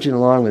I'm trudging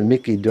along with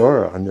Mickey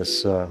Dora on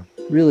this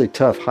really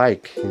tough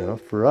hike,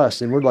 for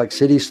us, and we're like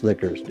city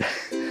slickers.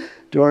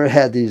 Dora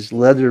had these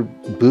leather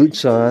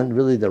boots on,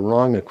 really the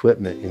wrong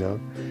equipment,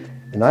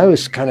 and I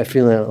was kind of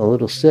feeling a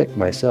little sick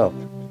myself.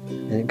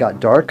 And it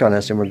got dark on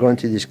us, and we're going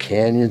through these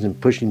canyons and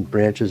pushing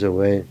branches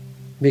away.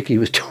 Mickey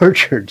was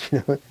tortured,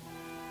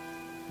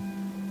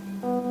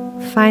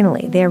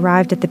 Finally, they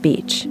arrived at the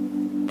beach.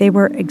 They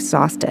were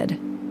exhausted,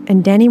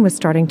 and Denny was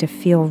starting to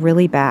feel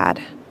really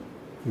bad.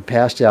 We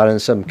passed out in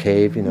some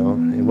cave,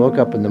 and woke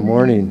up in the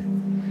morning,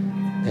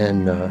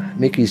 and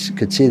Mickey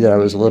could see that I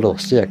was a little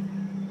sick.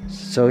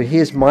 So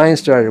his mind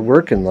started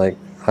working like,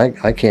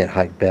 I can't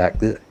hike back.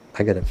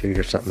 I got to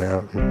figure something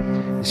out.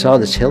 And he saw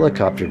this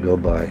helicopter go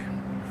by,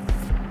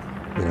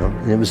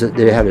 and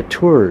they had a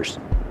tours.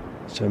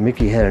 So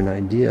Mickey had an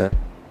idea.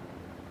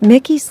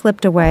 Mickey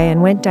slipped away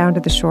and went down to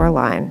the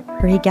shoreline,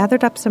 where he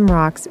gathered up some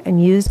rocks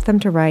and used them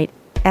to write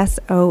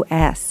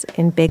SOS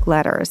in big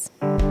letters.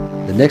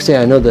 The next thing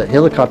I know, the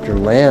helicopter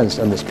lands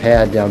on this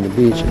pad down the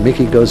beach, and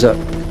Mickey goes up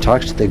and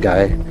talks to the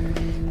guy.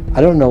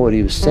 I don't know what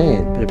he was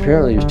saying, but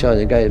apparently he was telling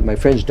the guy, my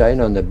friend's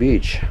dying on the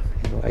beach.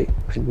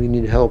 We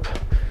need help.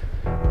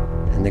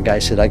 And the guy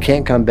said, I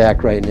can't come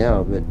back right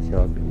now, but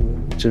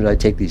as soon as I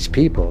take these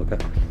people.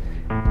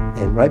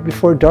 And right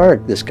before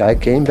dark, this guy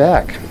came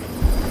back.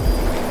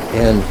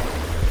 And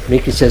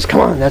Mickey says,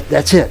 come on,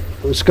 that's it.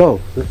 Let's go.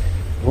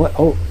 What?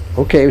 Oh,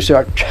 okay. We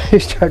start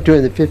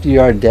doing the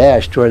 50-yard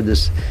dash toward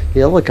this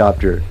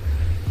helicopter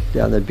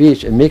down the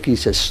beach. And Mickey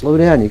says, slow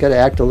down. You got to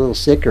act a little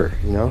sicker,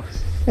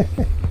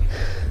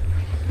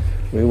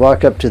 We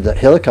walk up to the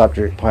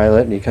helicopter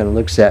pilot, and he kind of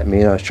looks at me,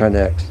 and I was trying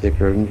to act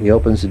sicker. And he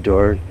opens the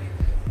door.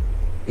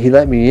 He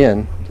let me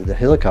in to the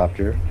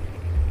helicopter.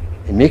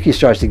 And Mickey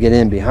starts to get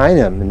in behind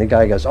him, and the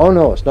guy goes, "Oh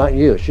no, it's not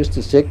you. It's just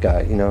the sick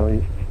guy."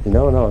 No.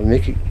 And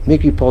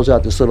Mickey pulls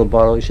out this little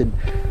bottle. He said,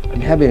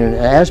 "I'm having an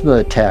asthma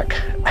attack.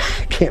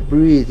 I can't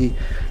breathe.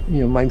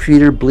 My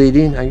feet are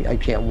bleeding. I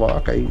can't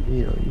walk."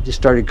 He just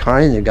started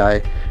crying. The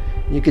guy,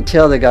 you could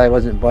tell the guy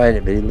wasn't buying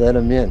it, but he let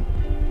him in.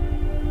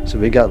 So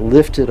we got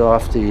lifted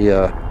off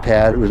the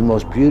pad. It was the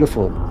most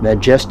beautiful,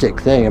 majestic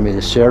thing. I mean,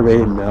 the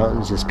serrated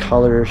mountains, his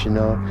colors,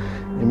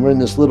 And we're in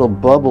this little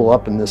bubble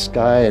up in the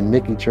sky, and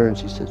Mickey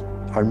turns, he says,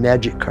 "Our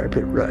magic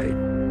carpet ride."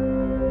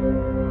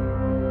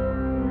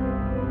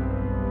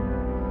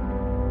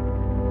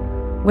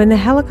 When the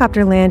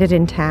helicopter landed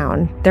in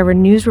town, there were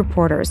news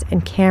reporters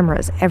and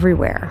cameras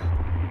everywhere.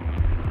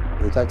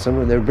 I thought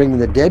they were bringing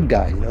the dead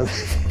guy,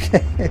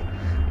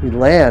 We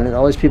land, and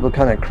all these people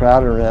kind of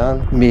crowd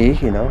around me,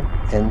 and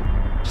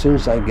as soon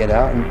as I get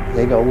out, and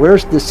they go,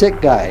 "Where's the sick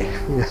guy?"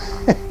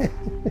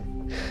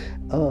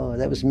 Oh,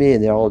 that was me,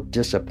 and they're all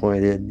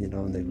disappointed,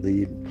 and they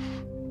leave.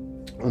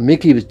 Well,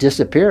 Mickey was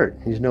disappeared.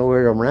 He's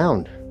nowhere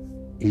around.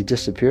 He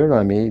disappeared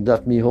on me. He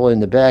left me holding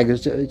the bag.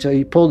 So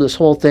he pulled this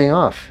whole thing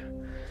off.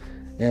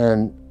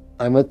 And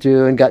I went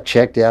through and got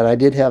checked out. I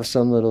did have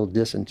some little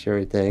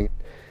dysentery thing.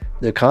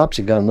 The cops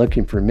had gone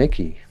looking for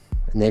Mickey,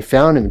 and they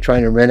found him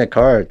trying to rent a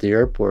car at the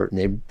airport, and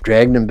they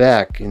dragged him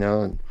back, and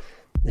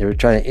they were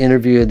trying to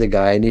interview the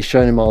guy, and he's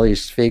showing him all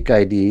these fake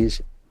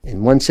IDs.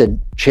 And one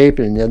said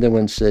Chapin, and the other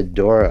one said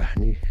Dora.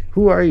 And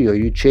 "Who are you? Are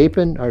you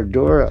Chapin or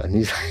Dora?" And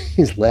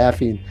he's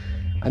laughing.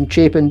 "I'm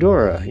Chapin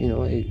Dora,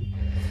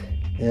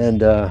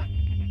 And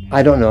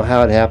I don't know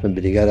how it happened,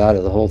 but he got out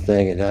of the whole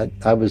thing, and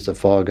I was the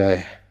fall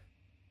guy.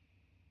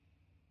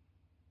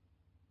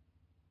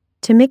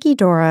 To Mickey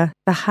Dora,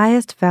 the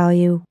highest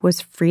value was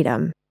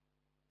freedom.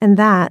 And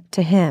that,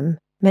 to him,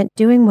 meant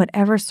doing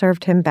whatever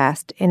served him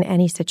best in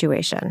any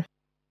situation.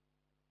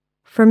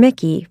 For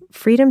Mickey,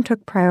 freedom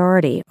took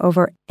priority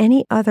over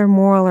any other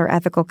moral or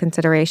ethical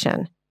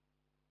consideration,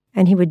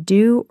 and he would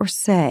do or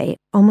say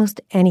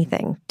almost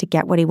anything to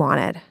get what he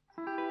wanted.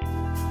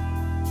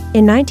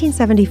 In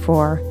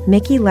 1974,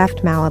 Mickey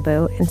left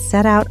Malibu and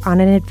set out on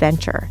an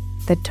adventure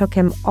that took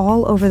him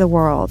all over the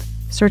world,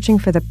 searching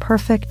for the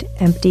perfect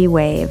empty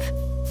wave.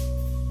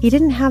 He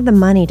didn't have the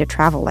money to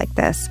travel like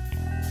this,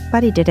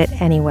 but he did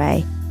it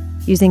anyway,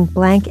 using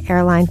blank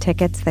airline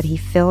tickets that he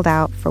filled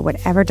out for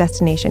whatever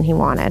destination he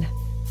wanted.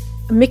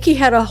 Mickey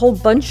had a whole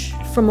bunch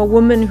from a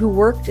woman who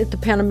worked at the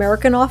Pan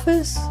American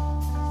office.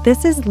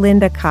 This is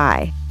Linda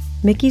Kai,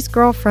 Mickey's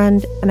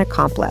girlfriend and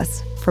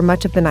accomplice for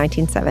much of the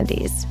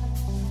 1970s.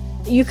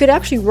 You could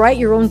actually write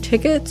your own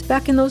tickets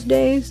back in those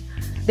days.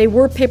 They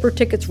were paper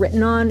tickets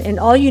written on, and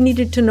all you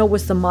needed to know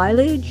was the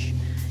mileage.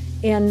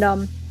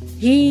 And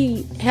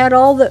he had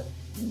all the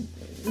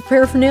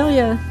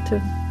paraphernalia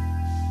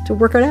to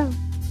work it out.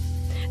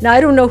 Now,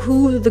 I don't know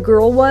who the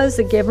girl was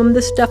that gave him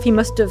this stuff. He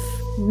must have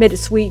made it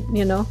sweet,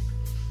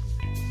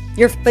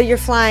 But you're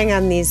flying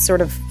on these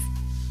sort of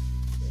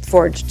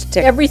forged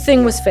tickets.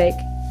 Everything was fake.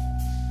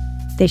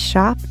 They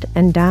shopped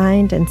and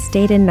dined and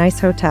stayed in nice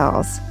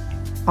hotels.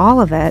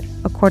 All of it,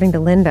 according to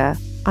Linda,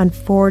 on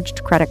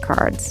forged credit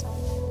cards.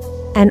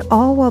 And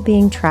all while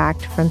being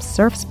tracked from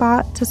surf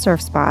spot to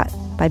surf spot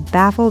by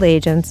baffled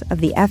agents of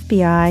the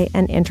FBI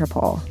and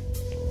Interpol.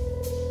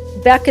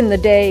 Back in the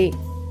day,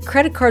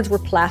 credit cards were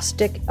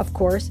plastic, of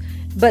course,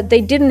 but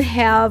they didn't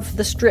have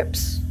the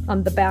strips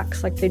on the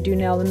backs like they do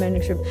now, the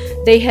menu strip.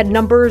 They had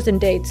numbers and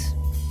dates.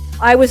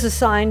 I was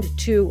assigned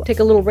to take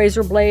a little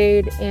razor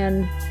blade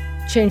and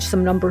change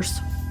some numbers.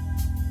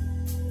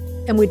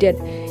 And we did.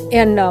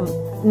 And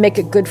make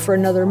it good for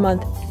another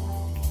month.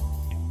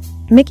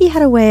 Mickey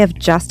had a way of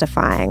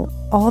justifying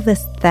all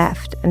this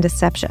theft and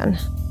deception.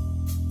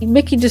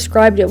 Mickey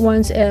described it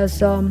once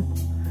as,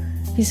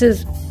 he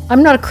says,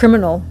 "I'm not a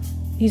criminal."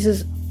 He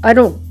says, "I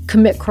don't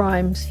commit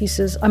crimes." He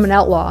says, "I'm an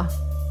outlaw."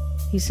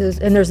 He says,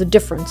 "And there's a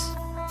difference."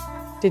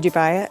 Did you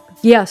buy it?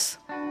 Yes.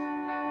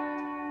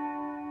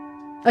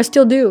 I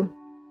still do.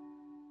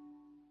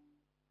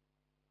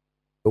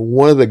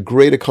 One of the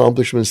great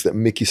accomplishments that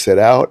Mickey set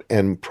out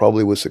and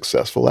probably was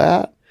successful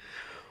at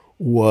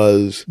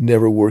was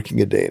never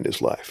working a day in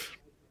his life.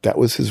 That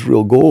was his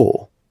real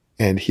goal,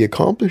 and he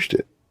accomplished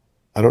it.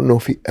 I don't know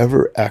if he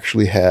ever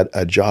actually had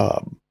a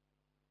job.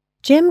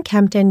 Jim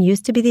Kempton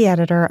used to be the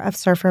editor of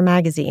Surfer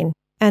magazine,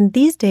 and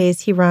these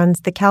days he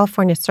runs the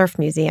California Surf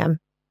Museum.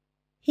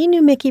 He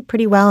knew Mickey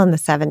pretty well in the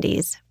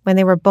 70s, when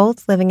they were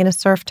both living in a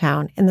surf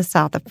town in the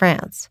south of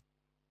France.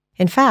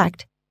 In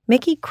fact,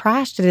 Mickey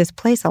crashed at his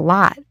place a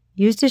lot,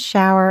 used his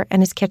shower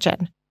and his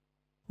kitchen.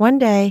 One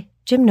day,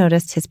 Jim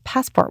noticed his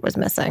passport was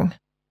missing.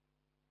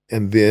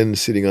 And then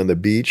sitting on the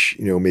beach,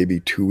 maybe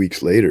 2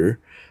 weeks later,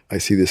 I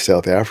see this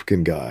South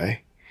African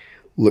guy,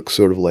 looks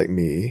sort of like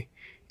me,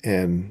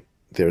 and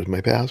there's my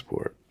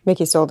passport.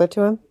 Mickey sold it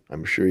to him?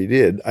 I'm sure he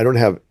did.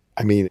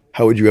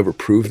 How would you ever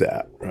prove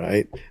that,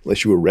 right?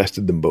 Unless you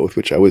arrested them both,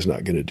 which I was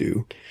not going to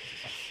do.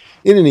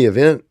 In any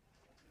event.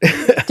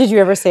 Did you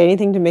ever say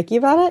anything to Mickey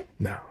about it?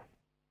 No.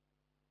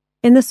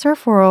 In the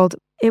surf world,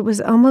 it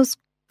was almost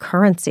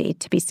currency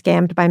to be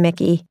scammed by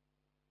Mickey.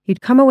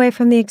 You'd come away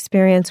from the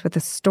experience with a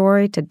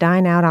story to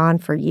dine out on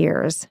for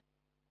years.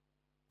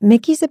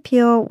 Mickey's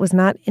appeal was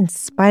not in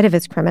spite of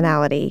his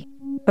criminality,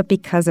 but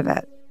because of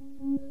it.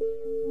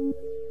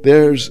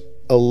 There's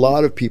a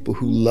lot of people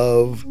who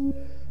love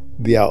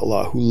the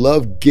outlaw, who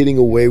love getting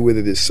away with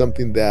it, is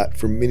something that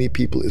for many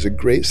people is a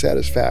great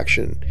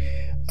satisfaction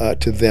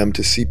to them,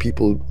 to see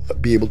people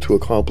be able to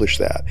accomplish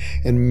that.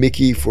 And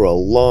Mickey, for a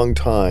long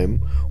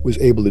time, was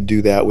able to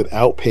do that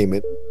without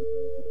payment.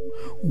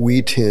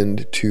 We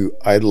tend to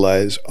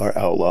idolize our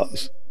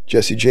outlaws.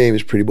 Jesse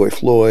James, Pretty Boy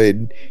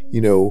Floyd,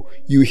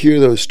 you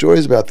hear those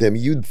stories about them,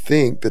 you'd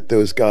think that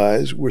those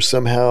guys were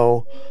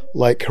somehow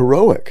like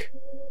heroic.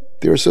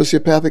 They were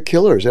sociopathic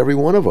killers, every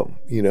one of them,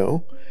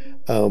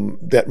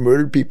 that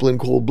murdered people in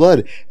cold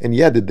blood. And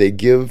yeah, did they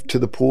give to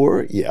the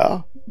poor?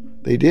 Yeah,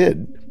 they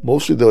did.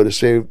 Mostly, though,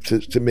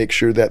 to make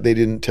sure that they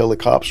didn't tell the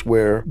cops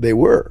where they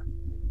were.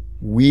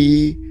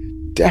 We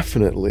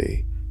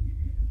definitely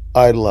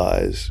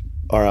idolize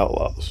our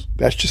outlaws.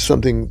 That's just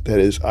something that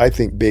is, I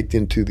think, baked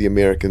into the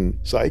American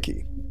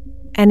psyche.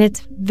 And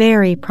it's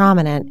very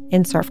prominent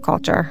in surf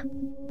culture.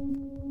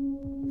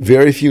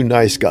 Very few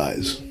nice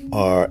guys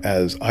are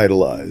as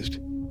idolized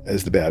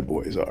as the bad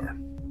boys are.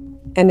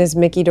 And is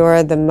Mickey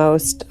Dora the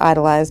most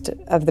idolized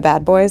of the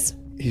bad boys?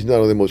 He's not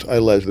only the most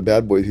idolized of the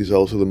bad boys, he's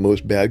also the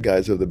most bad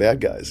guys of the bad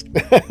guys.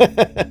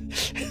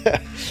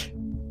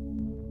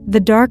 The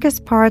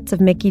darkest parts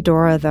of Mickey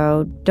Dora,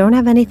 though, don't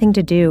have anything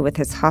to do with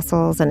his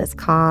hustles and his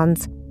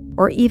cons,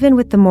 or even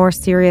with the more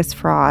serious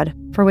fraud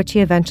for which he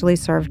eventually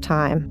served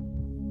time.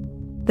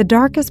 The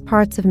darkest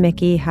parts of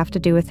Mickey have to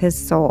do with his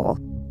soul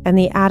and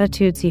the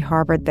attitudes he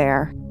harbored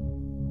there,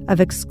 of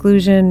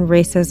exclusion,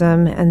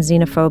 racism, and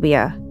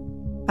xenophobia,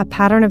 a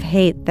pattern of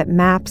hate that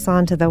maps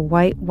onto the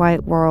white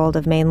world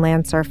of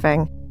mainland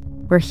surfing,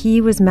 where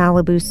he was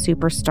Malibu's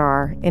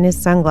superstar in his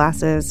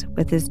sunglasses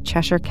with his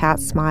Cheshire Cat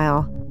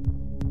smile,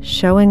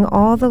 showing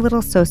all the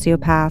little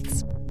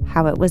sociopaths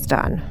how it was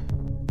done.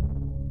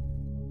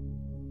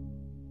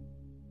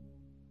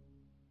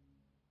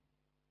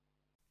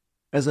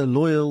 As a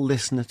loyal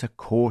listener to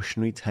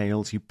Cautionary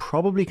Tales, you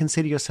probably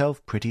consider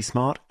yourself pretty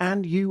smart,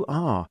 and you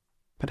are.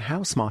 But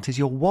how smart is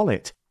your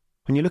wallet?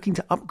 When you're looking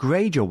to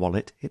upgrade your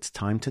wallet, it's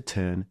time to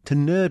turn to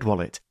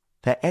NerdWallet.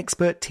 Their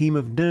expert team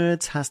of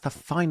nerds has the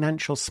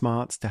financial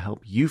smarts to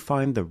help you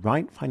find the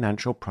right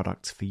financial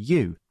products for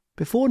you.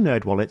 Before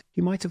NerdWallet,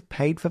 you might have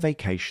paid for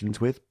vacations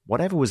with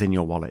whatever was in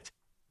your wallet,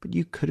 but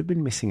you could have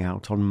been missing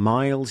out on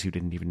miles you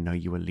didn't even know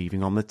you were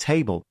leaving on the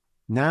table.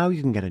 Now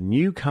you can get a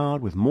new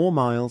card with more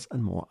miles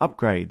and more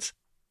upgrades.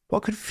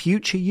 What could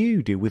future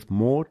you do with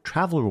more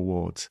travel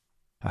rewards?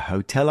 A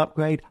hotel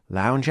upgrade,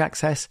 lounge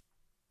access?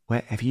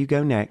 Wherever you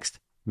go next,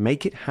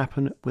 make it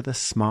happen with a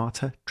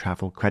smarter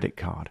travel credit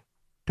card.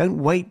 Don't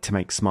wait to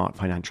make smart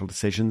financial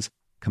decisions.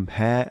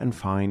 Compare and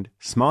find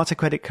smarter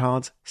credit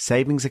cards,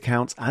 savings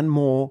accounts, and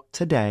more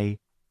today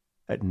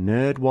at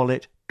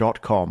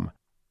nerdwallet.com.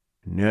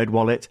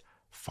 NerdWallet,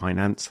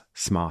 finance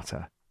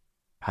smarter.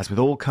 As with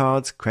all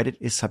cards, credit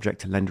is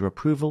subject to lender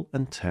approval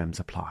and terms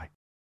apply.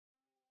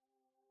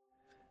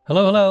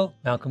 Hello.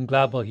 Malcolm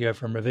Gladwell here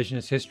from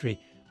Revisionist History,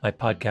 my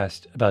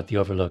podcast about the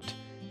overlooked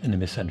and the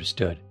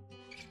misunderstood.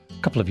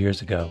 A couple of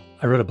years ago,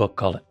 I wrote a book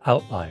called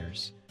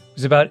Outliers. It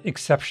was about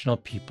exceptional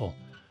people,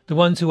 the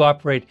ones who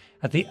operate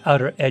at the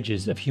outer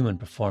edges of human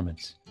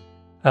performance.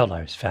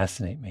 Outliers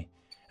fascinate me.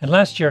 And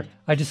last year,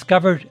 I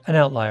discovered an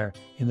outlier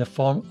in the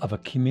form of a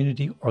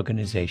community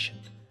organization,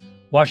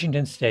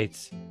 Washington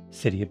State's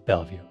City of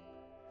Bellevue.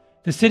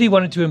 The city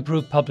wanted to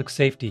improve public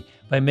safety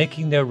by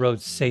making their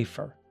roads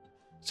safer.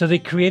 So they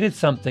created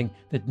something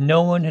that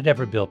no one had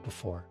ever built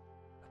before,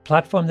 a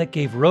platform that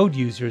gave road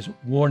users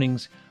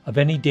warnings of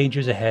any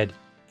dangers ahead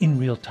in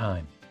real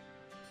time.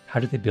 How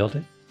did they build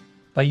it?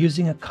 By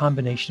using a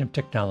combination of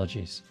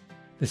technologies: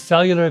 the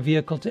Cellular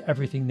Vehicle to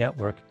Everything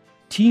network,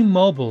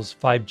 T-Mobile's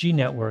 5G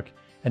network,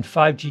 and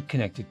 5G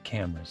connected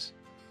cameras.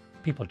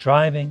 People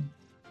driving,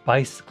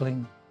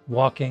 bicycling,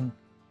 walking,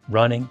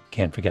 running,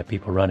 can't forget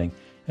people running,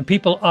 and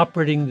people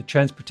operating the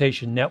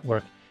transportation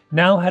network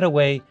now had a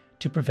way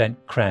to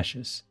prevent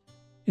crashes.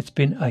 It's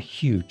been a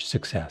huge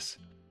success.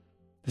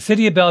 The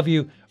City of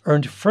Bellevue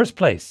earned first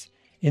place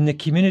in the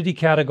community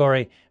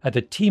category at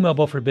the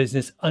T-Mobile for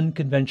Business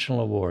Unconventional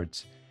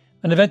Awards,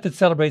 an event that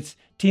celebrates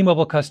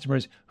T-Mobile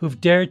customers who've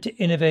dared to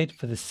innovate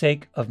for the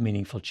sake of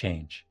meaningful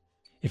change.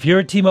 If you're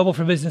a T-Mobile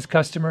for Business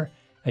customer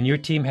and your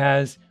team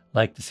has,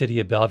 like the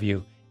City of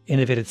Bellevue,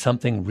 innovated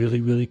something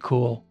really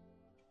cool,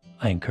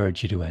 I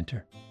encourage you to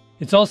enter.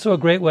 It's also a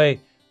great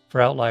way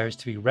for outliers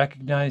to be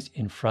recognized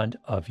in front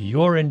of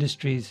your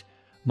industry's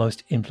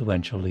most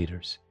influential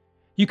leaders.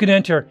 You can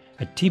enter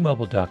at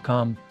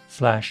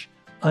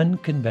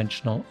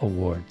tmobile.com/unconventional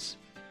awards.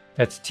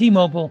 That's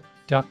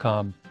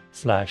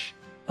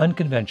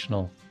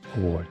tmobile.com/unconventional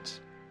awards.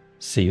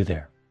 See you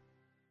there.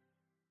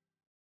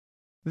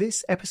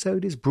 This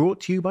episode is brought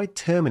to you by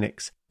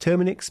Terminix.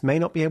 Terminix may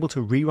not be able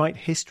to rewrite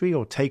history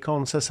or take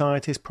on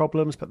society's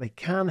problems, but they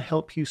can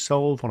help you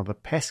solve one of the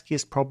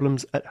peskiest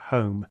problems at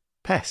home: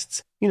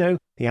 pests. You know,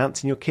 the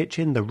ants in your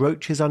kitchen, the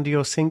roaches under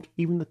your sink,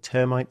 even the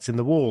termites in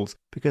the walls.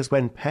 Because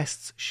when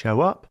pests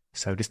show up,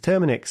 so does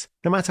Terminix.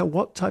 No matter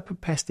what type of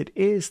pest it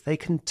is, they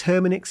can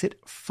Terminix it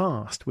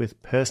fast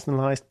with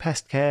personalized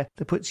pest care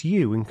that puts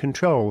you in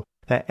control.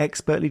 Their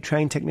expertly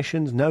trained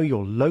technicians know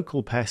your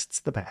local pests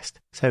the best.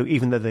 So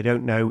even though they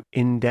don't know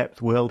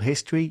in-depth world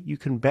history, you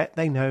can bet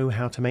they know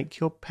how to make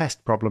your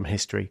pest problem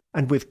history.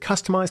 And with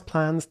customized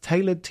plans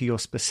tailored to your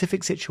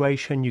specific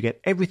situation, you get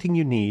everything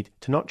you need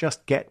to not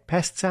just get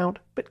pests out,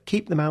 but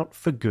keep them out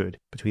for good.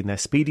 Between their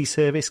speedy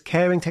service,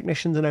 caring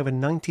technicians, and over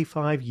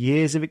 95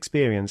 years of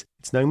experience,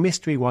 it's no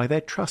mystery why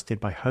they're trusted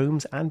by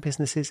homes and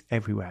businesses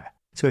everywhere.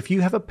 So if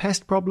you have a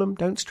pest problem,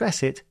 don't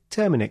stress it,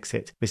 Terminix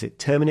it. Visit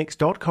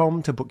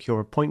Terminix.com to book your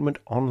appointment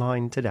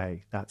online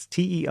today. That's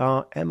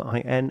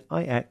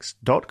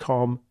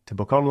Terminix.com to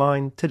book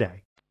online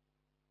today.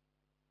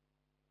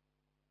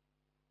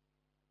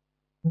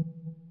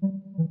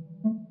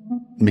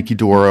 Mickey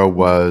Dora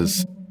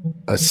was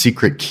a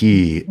secret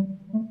key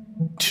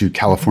to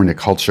California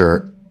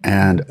culture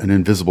and an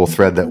invisible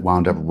thread that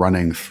wound up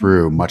running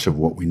through much of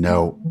what we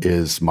know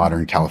is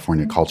modern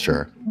California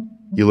culture.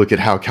 You look at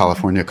how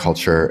California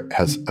culture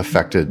has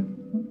affected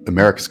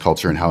America's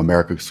culture and how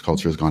America's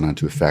culture has gone on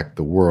to affect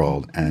the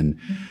world. And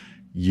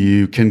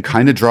you can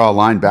kind of draw a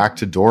line back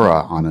to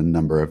Dora on a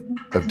number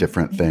of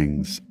different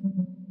things.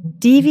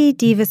 D.V.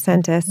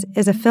 DeVincentis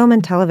is a film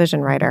and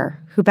television writer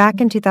who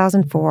back in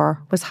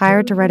 2004 was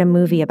hired to write a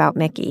movie about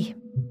Mickey.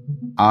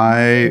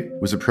 I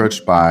was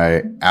approached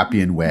by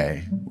Appian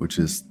Way, which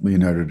is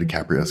Leonardo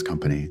DiCaprio's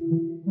company.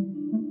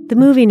 The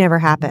movie never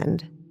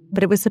happened,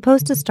 but it was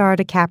supposed to star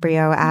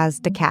DiCaprio as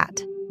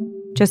DeCat,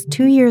 just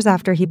 2 years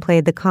after he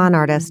played the con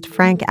artist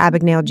Frank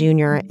Abagnale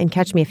Jr. in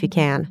Catch Me If You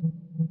Can.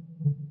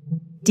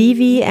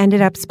 DV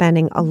ended up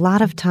spending a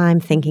lot of time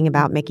thinking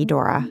about Mickey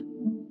Dora.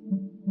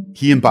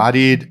 He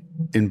embodied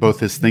in both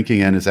his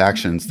thinking and his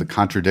actions the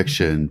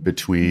contradiction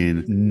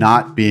between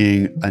not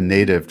being a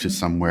native to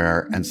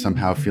somewhere and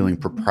somehow feeling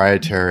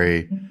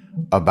proprietary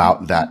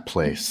about that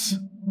place.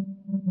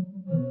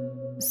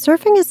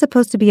 Surfing is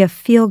supposed to be a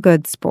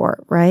feel-good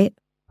sport, right?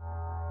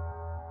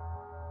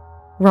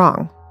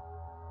 Wrong.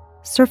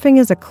 Surfing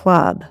is a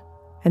club,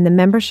 and the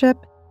membership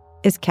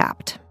is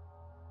capped.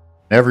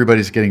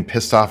 Everybody's getting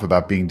pissed off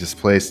about being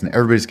displaced, and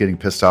everybody's getting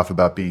pissed off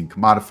about being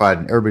commodified,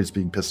 and everybody's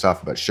being pissed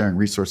off about sharing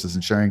resources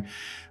and sharing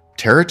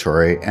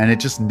territory, and it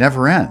just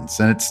never ends.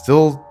 And it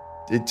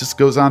just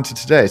goes on to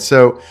today.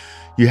 So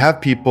you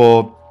have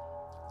people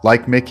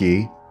like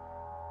Mickey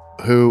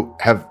who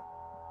have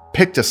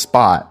picked a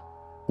spot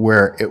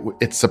where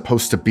it's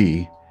supposed to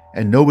be,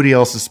 and nobody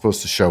else is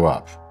supposed to show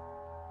up.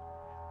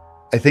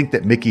 I think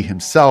that Mickey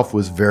himself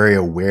was very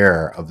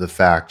aware of the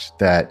fact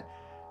that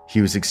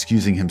he was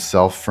excusing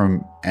himself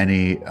from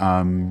any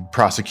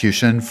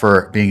prosecution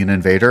for being an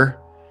invader.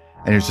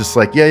 And he was just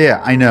like,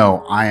 yeah, I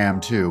know, I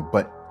am too,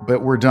 but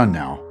we're done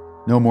now.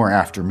 No more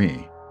after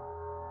me.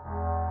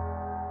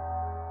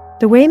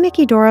 The way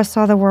Mickey Dora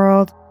saw the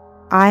world,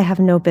 I have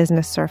no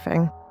business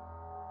surfing.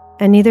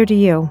 And neither do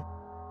you.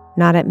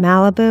 Not at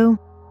Malibu,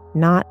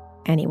 not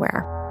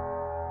anywhere.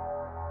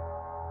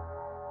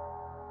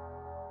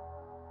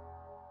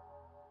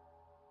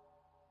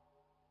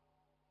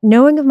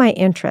 Knowing of my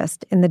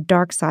interest in the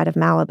dark side of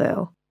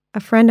Malibu, a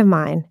friend of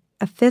mine,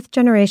 a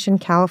fifth-generation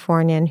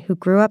Californian who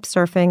grew up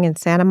surfing in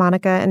Santa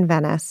Monica and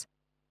Venice,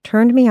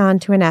 turned me on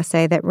to an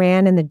essay that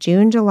ran in the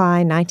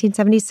June-July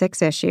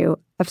 1976 issue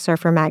of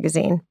Surfer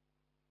magazine.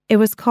 It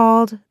was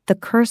called The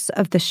Curse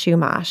of the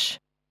Chumash.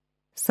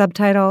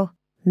 Subtitle,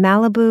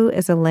 Malibu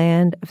is a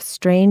land of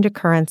strange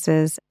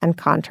occurrences and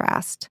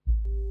contrast.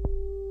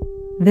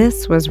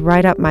 This was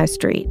right up my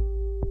street.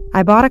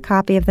 I bought a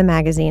copy of the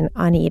magazine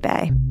on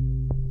eBay.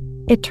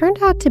 It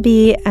turned out to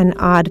be an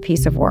odd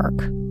piece of work.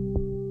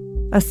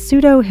 A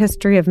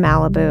pseudo-history of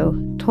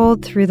Malibu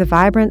told through the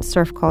vibrant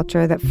surf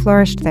culture that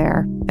flourished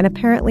there and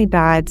apparently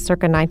died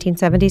circa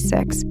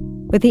 1976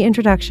 with the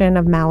introduction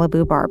of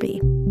Malibu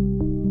Barbie.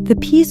 The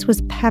piece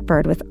was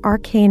peppered with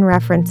arcane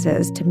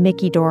references to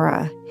Mickey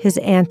Dora, his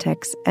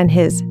antics, and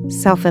his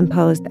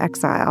self-imposed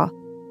exile.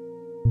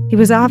 He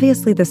was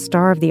obviously the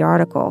star of the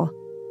article,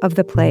 of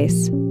the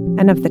place,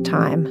 and of the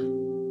time.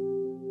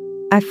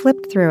 I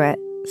flipped through it,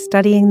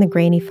 studying the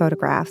grainy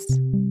photographs.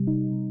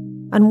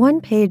 On one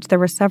page, there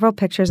were several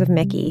pictures of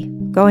Mickey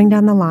going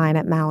down the line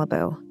at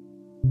Malibu.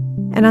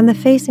 And on the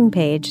facing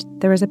page,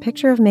 there was a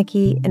picture of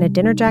Mickey in a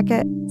dinner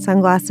jacket,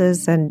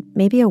 sunglasses, and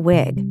maybe a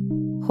wig,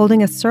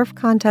 holding a surf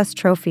contest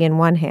trophy in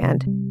one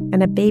hand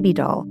and a baby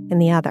doll in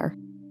the other.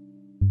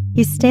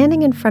 He's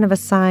standing in front of a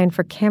sign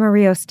for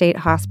Camarillo State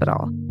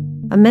Hospital,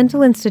 a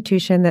mental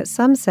institution that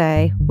some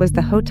say was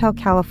the Hotel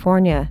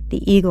California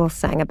the Eagles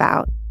sang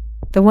about,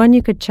 the one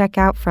you could check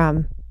out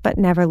from but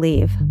never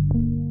leave.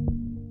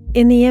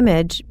 In the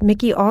image,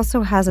 Mickey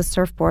also has a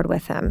surfboard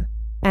with him,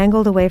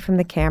 angled away from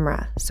the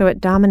camera so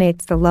it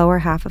dominates the lower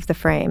half of the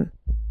frame.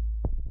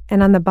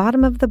 And on the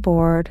bottom of the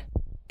board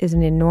is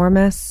an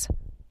enormous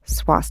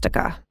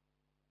swastika.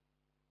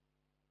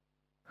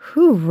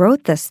 Who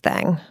wrote this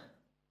thing?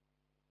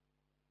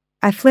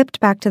 I flipped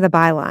back to the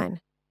byline.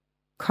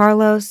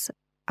 Carlos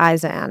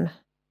Izan.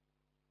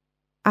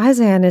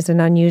 Izan is an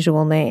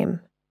unusual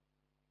name.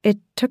 It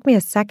took me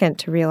a second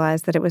to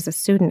realize that it was a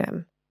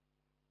pseudonym.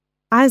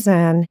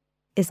 Izan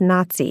is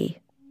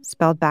Nazi,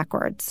 spelled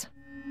backwards.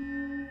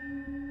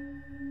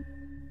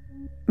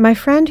 My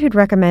friend who'd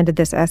recommended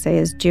this essay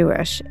is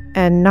Jewish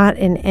and not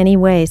in any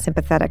way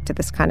sympathetic to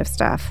this kind of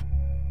stuff.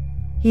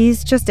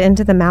 He's just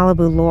into the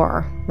Malibu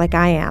lore, like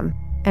I am,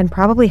 and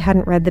probably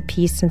hadn't read the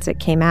piece since it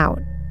came out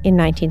in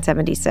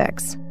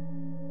 1976.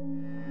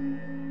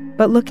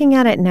 But looking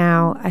at it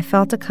now, I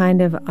felt a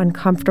kind of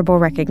uncomfortable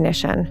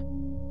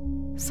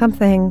recognition.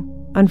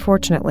 Something,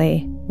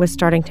 unfortunately, was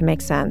starting to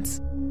make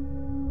sense.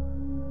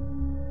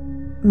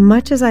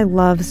 Much as I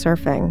love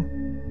surfing,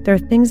 there are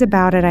things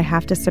about it I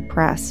have to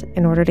suppress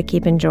in order to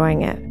keep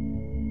enjoying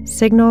it.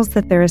 Signals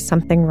that there is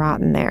something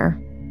rotten there.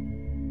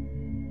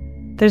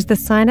 There's the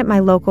sign at my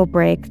local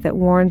break that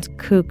warns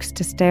kooks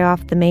to stay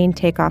off the main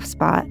takeoff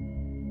spot.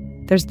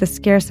 There's the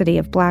scarcity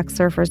of black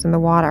surfers in the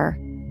water.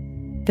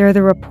 There are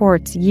the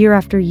reports year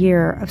after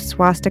year of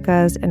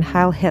swastikas and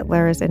Heil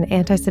Hitlers and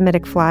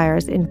anti-Semitic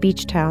flyers in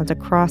beach towns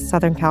across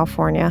Southern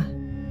California.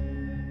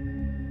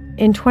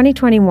 In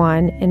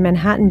 2021, in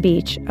Manhattan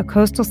Beach, a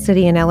coastal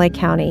city in LA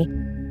County,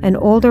 an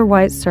older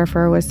white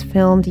surfer was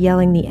filmed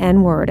yelling the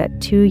N-word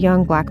at two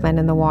young black men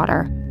in the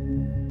water.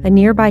 A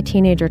nearby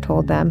teenager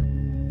told them,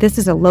 "This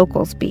is a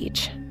locals'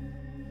 beach."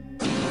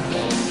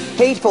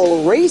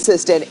 Hateful,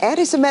 racist, and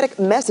anti-Semitic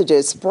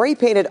messages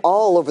spray-painted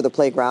all over the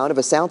playground of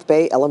a South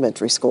Bay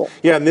elementary school.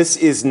 Yeah, and this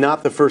is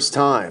not the first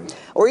time.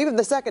 Or even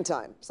the second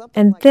time.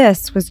 And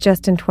this was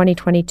just in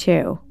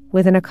 2022,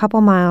 within a couple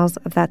miles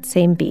of that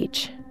same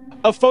beach.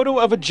 A photo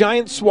of a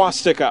giant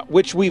swastika,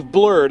 which we've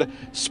blurred,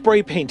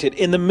 spray-painted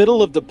in the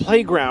middle of the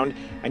playground,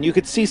 and you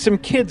could see some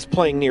kids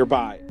playing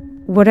nearby.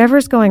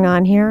 Whatever's going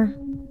on here,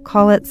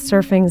 call it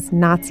surfing's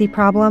Nazi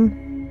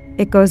problem,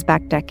 it goes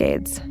back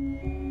decades.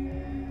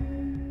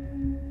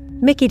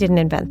 Mickey didn't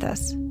invent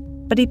this,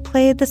 but he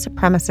played the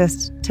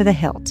supremacist to the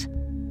hilt.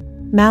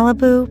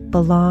 Malibu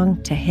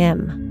belonged to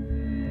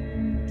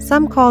him.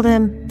 Some called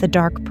him the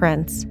Dark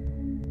Prince.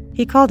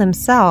 He called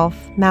himself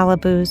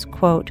Malibu's,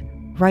 quote,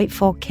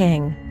 rightful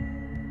king.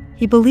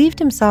 He believed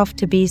himself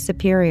to be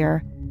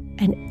superior,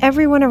 and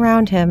everyone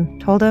around him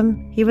told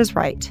him he was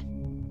right.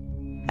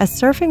 As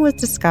surfing was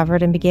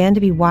discovered and began to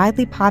be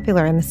widely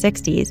popular in the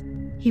 60s,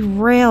 he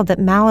railed that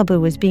Malibu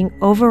was being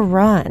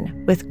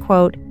overrun with,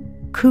 quote,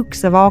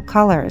 kooks of all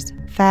colors,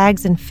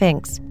 fags and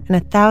finks, and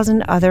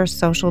 1,000 other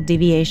social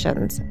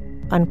deviations,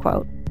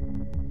 unquote.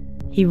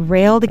 He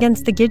railed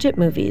against the Gidget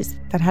movies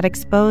that had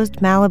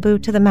exposed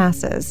Malibu to the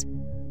masses.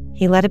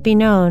 He let it be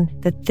known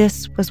that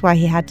this was why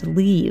he had to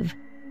leave.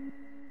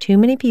 Too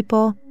many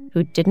people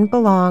who didn't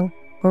belong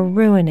were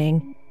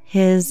ruining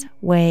his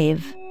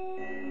wave.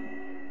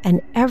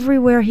 And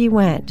everywhere he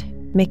went,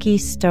 Mickey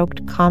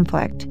stoked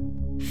conflict,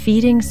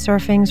 feeding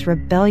surfing's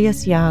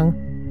rebellious young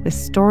with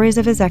stories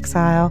of his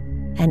exile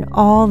and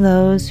all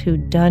those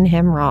who'd done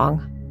him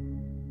wrong.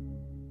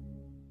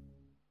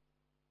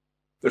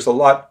 There's a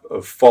lot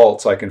of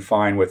faults I can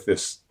find with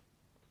this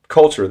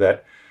culture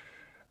that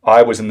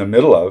I was in the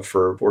middle of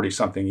for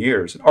 40-something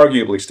years, and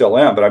arguably still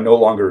am, but I'm no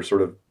longer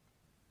sort of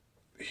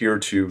here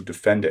to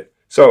defend it.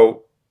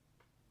 So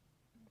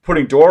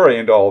putting Dora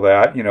into all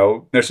that,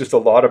 there's just a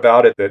lot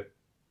about it that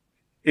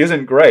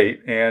isn't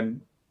great,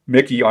 and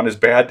Mickey on his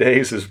bad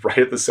days is right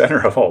at the center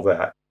of all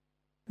that.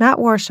 Matt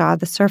Warshaw,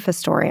 the surf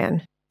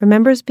historian,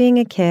 remembers being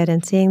a kid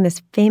and seeing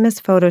this famous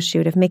photo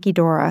shoot of Mickey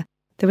Dora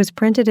that was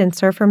printed in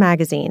Surfer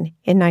magazine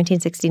in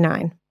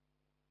 1969.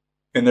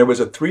 And there was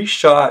a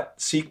 3-shot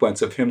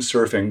sequence of him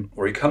surfing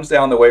where he comes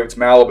down the wave. It's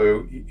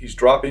Malibu. He's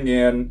dropping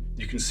in.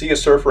 You can see a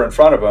surfer in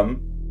front of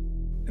him.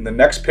 In the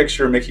next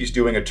picture, Mickey's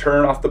doing a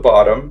turn off the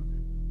bottom,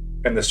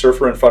 and the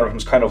surfer in front of him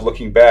is kind of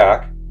looking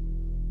back.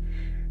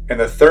 And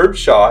the third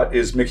shot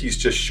is Mickey's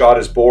just shot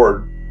his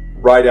board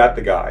right at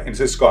the guy. And it's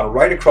just gone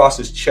right across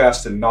his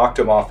chest and knocked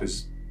him off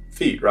his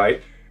feet,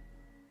 right?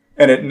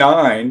 And at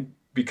 9,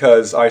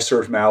 because I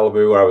surf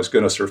Malibu, or I was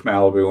going to surf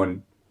Malibu,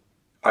 and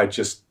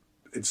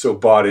it's so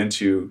bought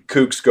into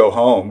kooks go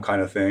home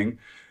kind of thing.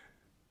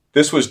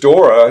 This was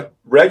Dora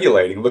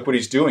regulating. Look what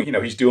he's doing.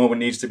 He's doing what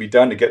needs to be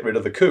done to get rid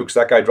of the kooks.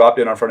 That guy dropped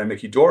in on front of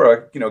Mickey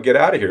Dora, get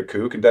out of here,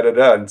 kook, and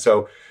da-da-da. And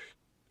so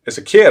as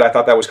a kid, I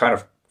thought that was kind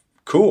of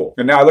cool.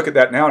 And now I look at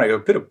that now and I go,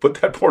 could have put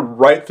that board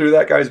right through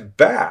that guy's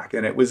back.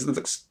 And it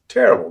looks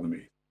terrible to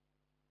me.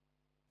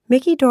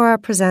 Mickey Dora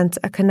presents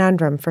a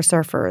conundrum for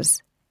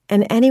surfers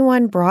and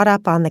anyone brought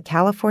up on the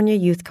California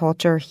youth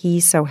culture he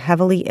so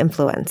heavily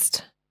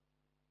influenced.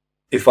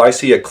 If I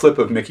see a clip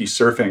of Mickey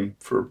surfing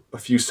for a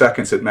few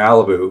seconds at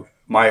Malibu,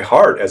 my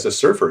heart as a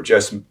surfer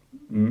just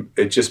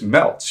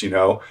melts,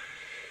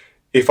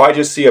 If I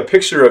just see a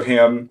picture of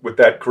him with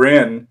that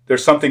grin,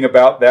 there's something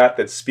about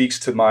that speaks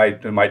to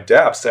my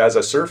depths as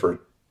a surfer.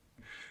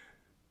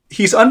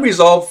 He's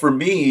unresolved for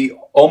me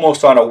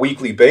almost on a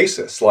weekly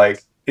basis.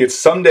 Like, it's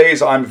some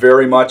days I'm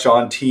very much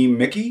on Team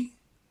Mickey,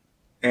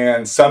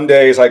 and some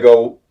days I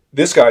go,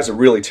 this guy's a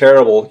really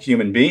terrible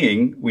human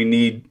being. We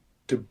need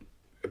to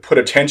put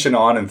attention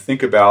on and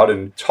think about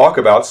and talk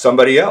about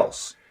somebody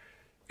else.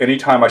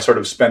 Anytime I sort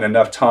of spend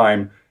enough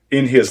time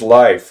in his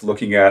life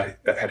looking at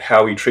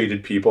how he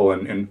treated people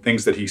and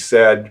things that he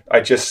said,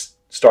 I just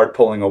start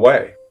pulling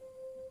away.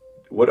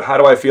 How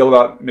do I feel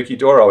about Mickey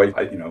Doro?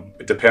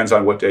 It depends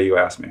on what day you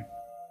ask me.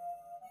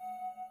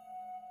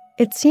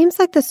 It seems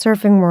like the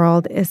surfing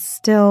world is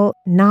still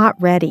not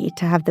ready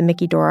to have the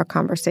Mickey Doro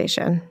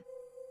conversation.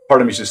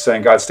 Part of me is just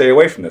saying, God, stay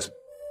away from this.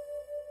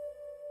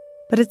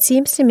 But it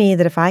seems to me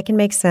that if I can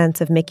make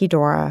sense of Mickey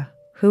Doro,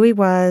 who he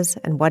was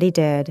and what he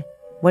did,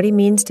 what he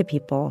means to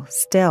people,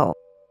 still,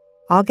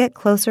 I'll get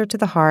closer to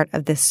the heart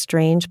of this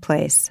strange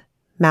place,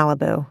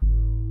 Malibu,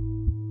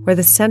 where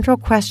the central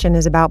question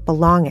is about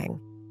belonging,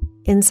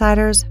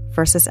 insiders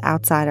versus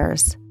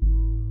outsiders.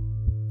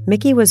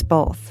 Mickey was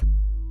both.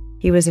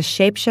 He was a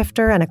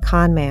shapeshifter and a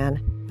con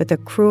man with a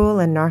cruel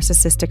and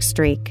narcissistic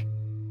streak,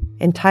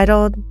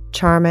 entitled,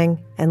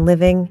 charming, and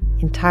living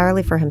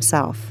entirely for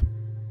himself.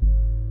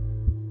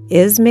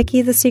 Is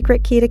Mickey the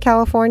secret key to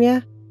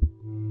California?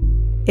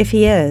 If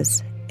he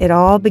is, it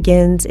all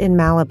begins in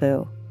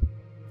Malibu,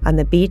 on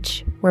the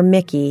beach where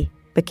Mickey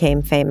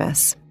became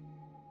famous.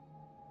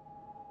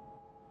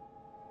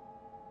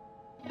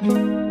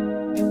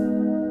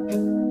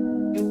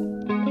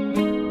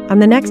 On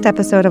the next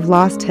episode of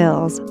Lost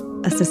Hills,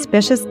 a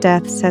suspicious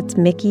death sets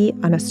Mickey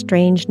on a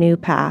strange new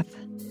path.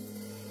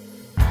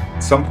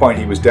 At some point,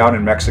 he was down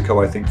in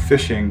Mexico, I think,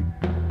 fishing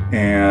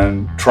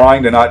and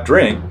trying to not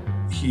drink.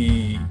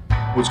 He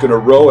was going to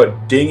row a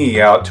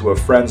dinghy out to a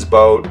friend's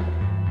boat,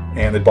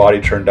 and the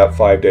body turned up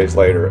 5 days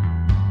later.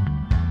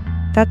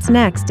 That's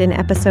next in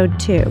Episode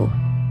 2,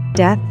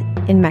 Death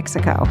in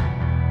Mexico.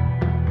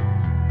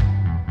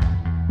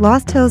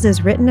 Lost Hills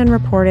is written and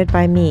reported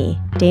by me,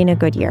 Dana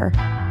Goodyear.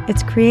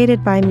 It's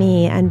created by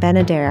me and Ben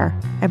Adair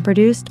and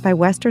produced by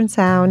Western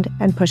Sound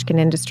and Pushkin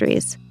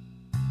Industries.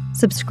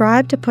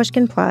 Subscribe to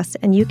Pushkin Plus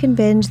and you can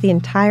binge the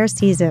entire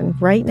season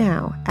right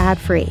now,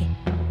 ad-free.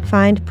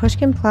 Find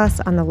Pushkin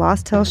Plus on the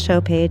Lost Hills show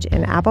page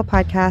in Apple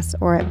Podcasts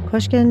or at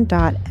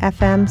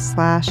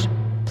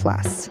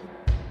pushkin.fm/plus.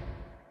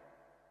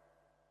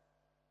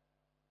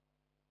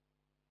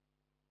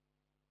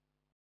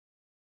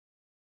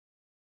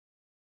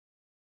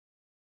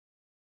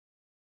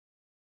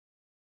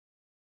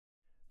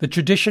 The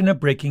tradition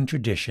of breaking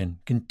tradition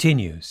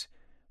continues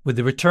with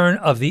the return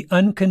of the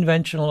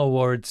Unconventional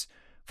Awards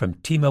from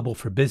T-Mobile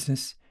for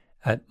Business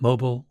at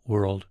Mobile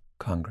World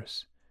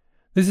Congress.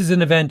 This is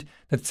an event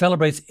that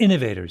celebrates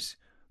innovators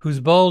whose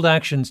bold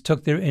actions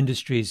took their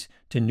industries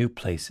to new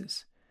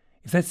places.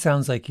 If that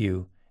sounds like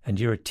you and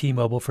you're a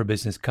T-Mobile for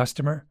Business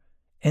customer,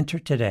 enter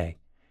today.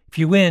 If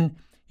you win,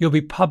 you'll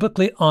be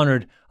publicly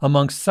honored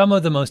amongst some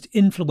of the most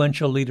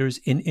influential leaders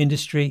in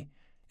industry.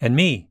 And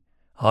me,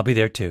 I'll be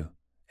there too.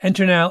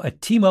 Enter now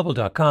at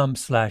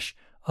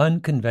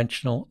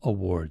tmobile.com/unconventional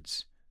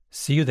awards.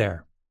 See you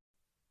there.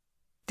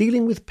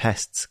 Dealing with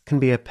pests can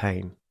be a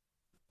pain.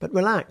 But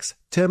relax,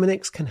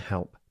 Terminix can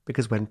help,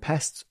 because when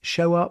pests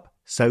show up,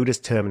 so does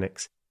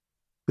Terminix.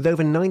 With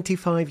over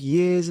 95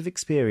 years of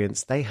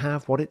experience, they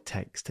have what it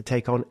takes to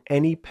take on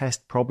any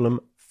pest problem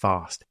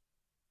fast.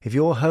 If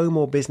your home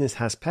or business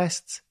has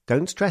pests,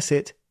 don't stress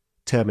it,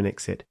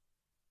 Terminix it.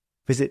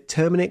 Visit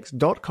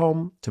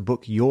Terminix.com to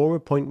book your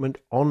appointment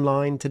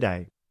online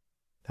today.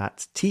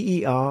 That's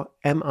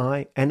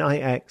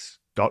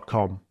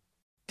Terminix.com.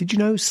 Did you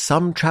know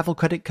some travel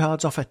credit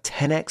cards offer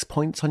 10x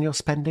points on your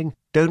spending?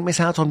 Don't miss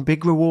out on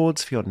big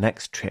rewards for your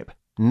next trip.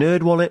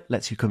 NerdWallet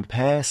lets you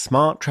compare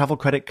smart travel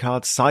credit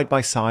cards side by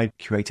side,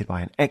 curated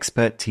by an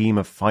expert team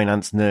of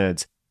finance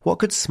nerds. What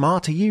could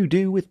smarter you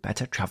do with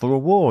better travel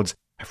rewards?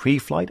 A free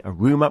flight, a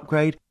room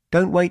upgrade?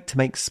 Don't wait to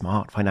make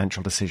smart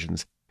financial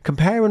decisions.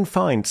 Compare and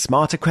find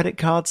smarter credit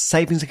cards,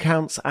 savings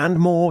accounts, and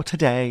more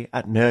today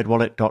at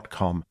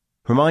NerdWallet.com.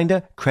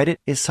 Reminder, credit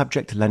is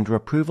subject to lender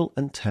approval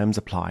and terms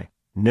apply.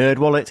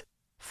 NerdWallet,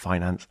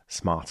 finance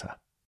smarter.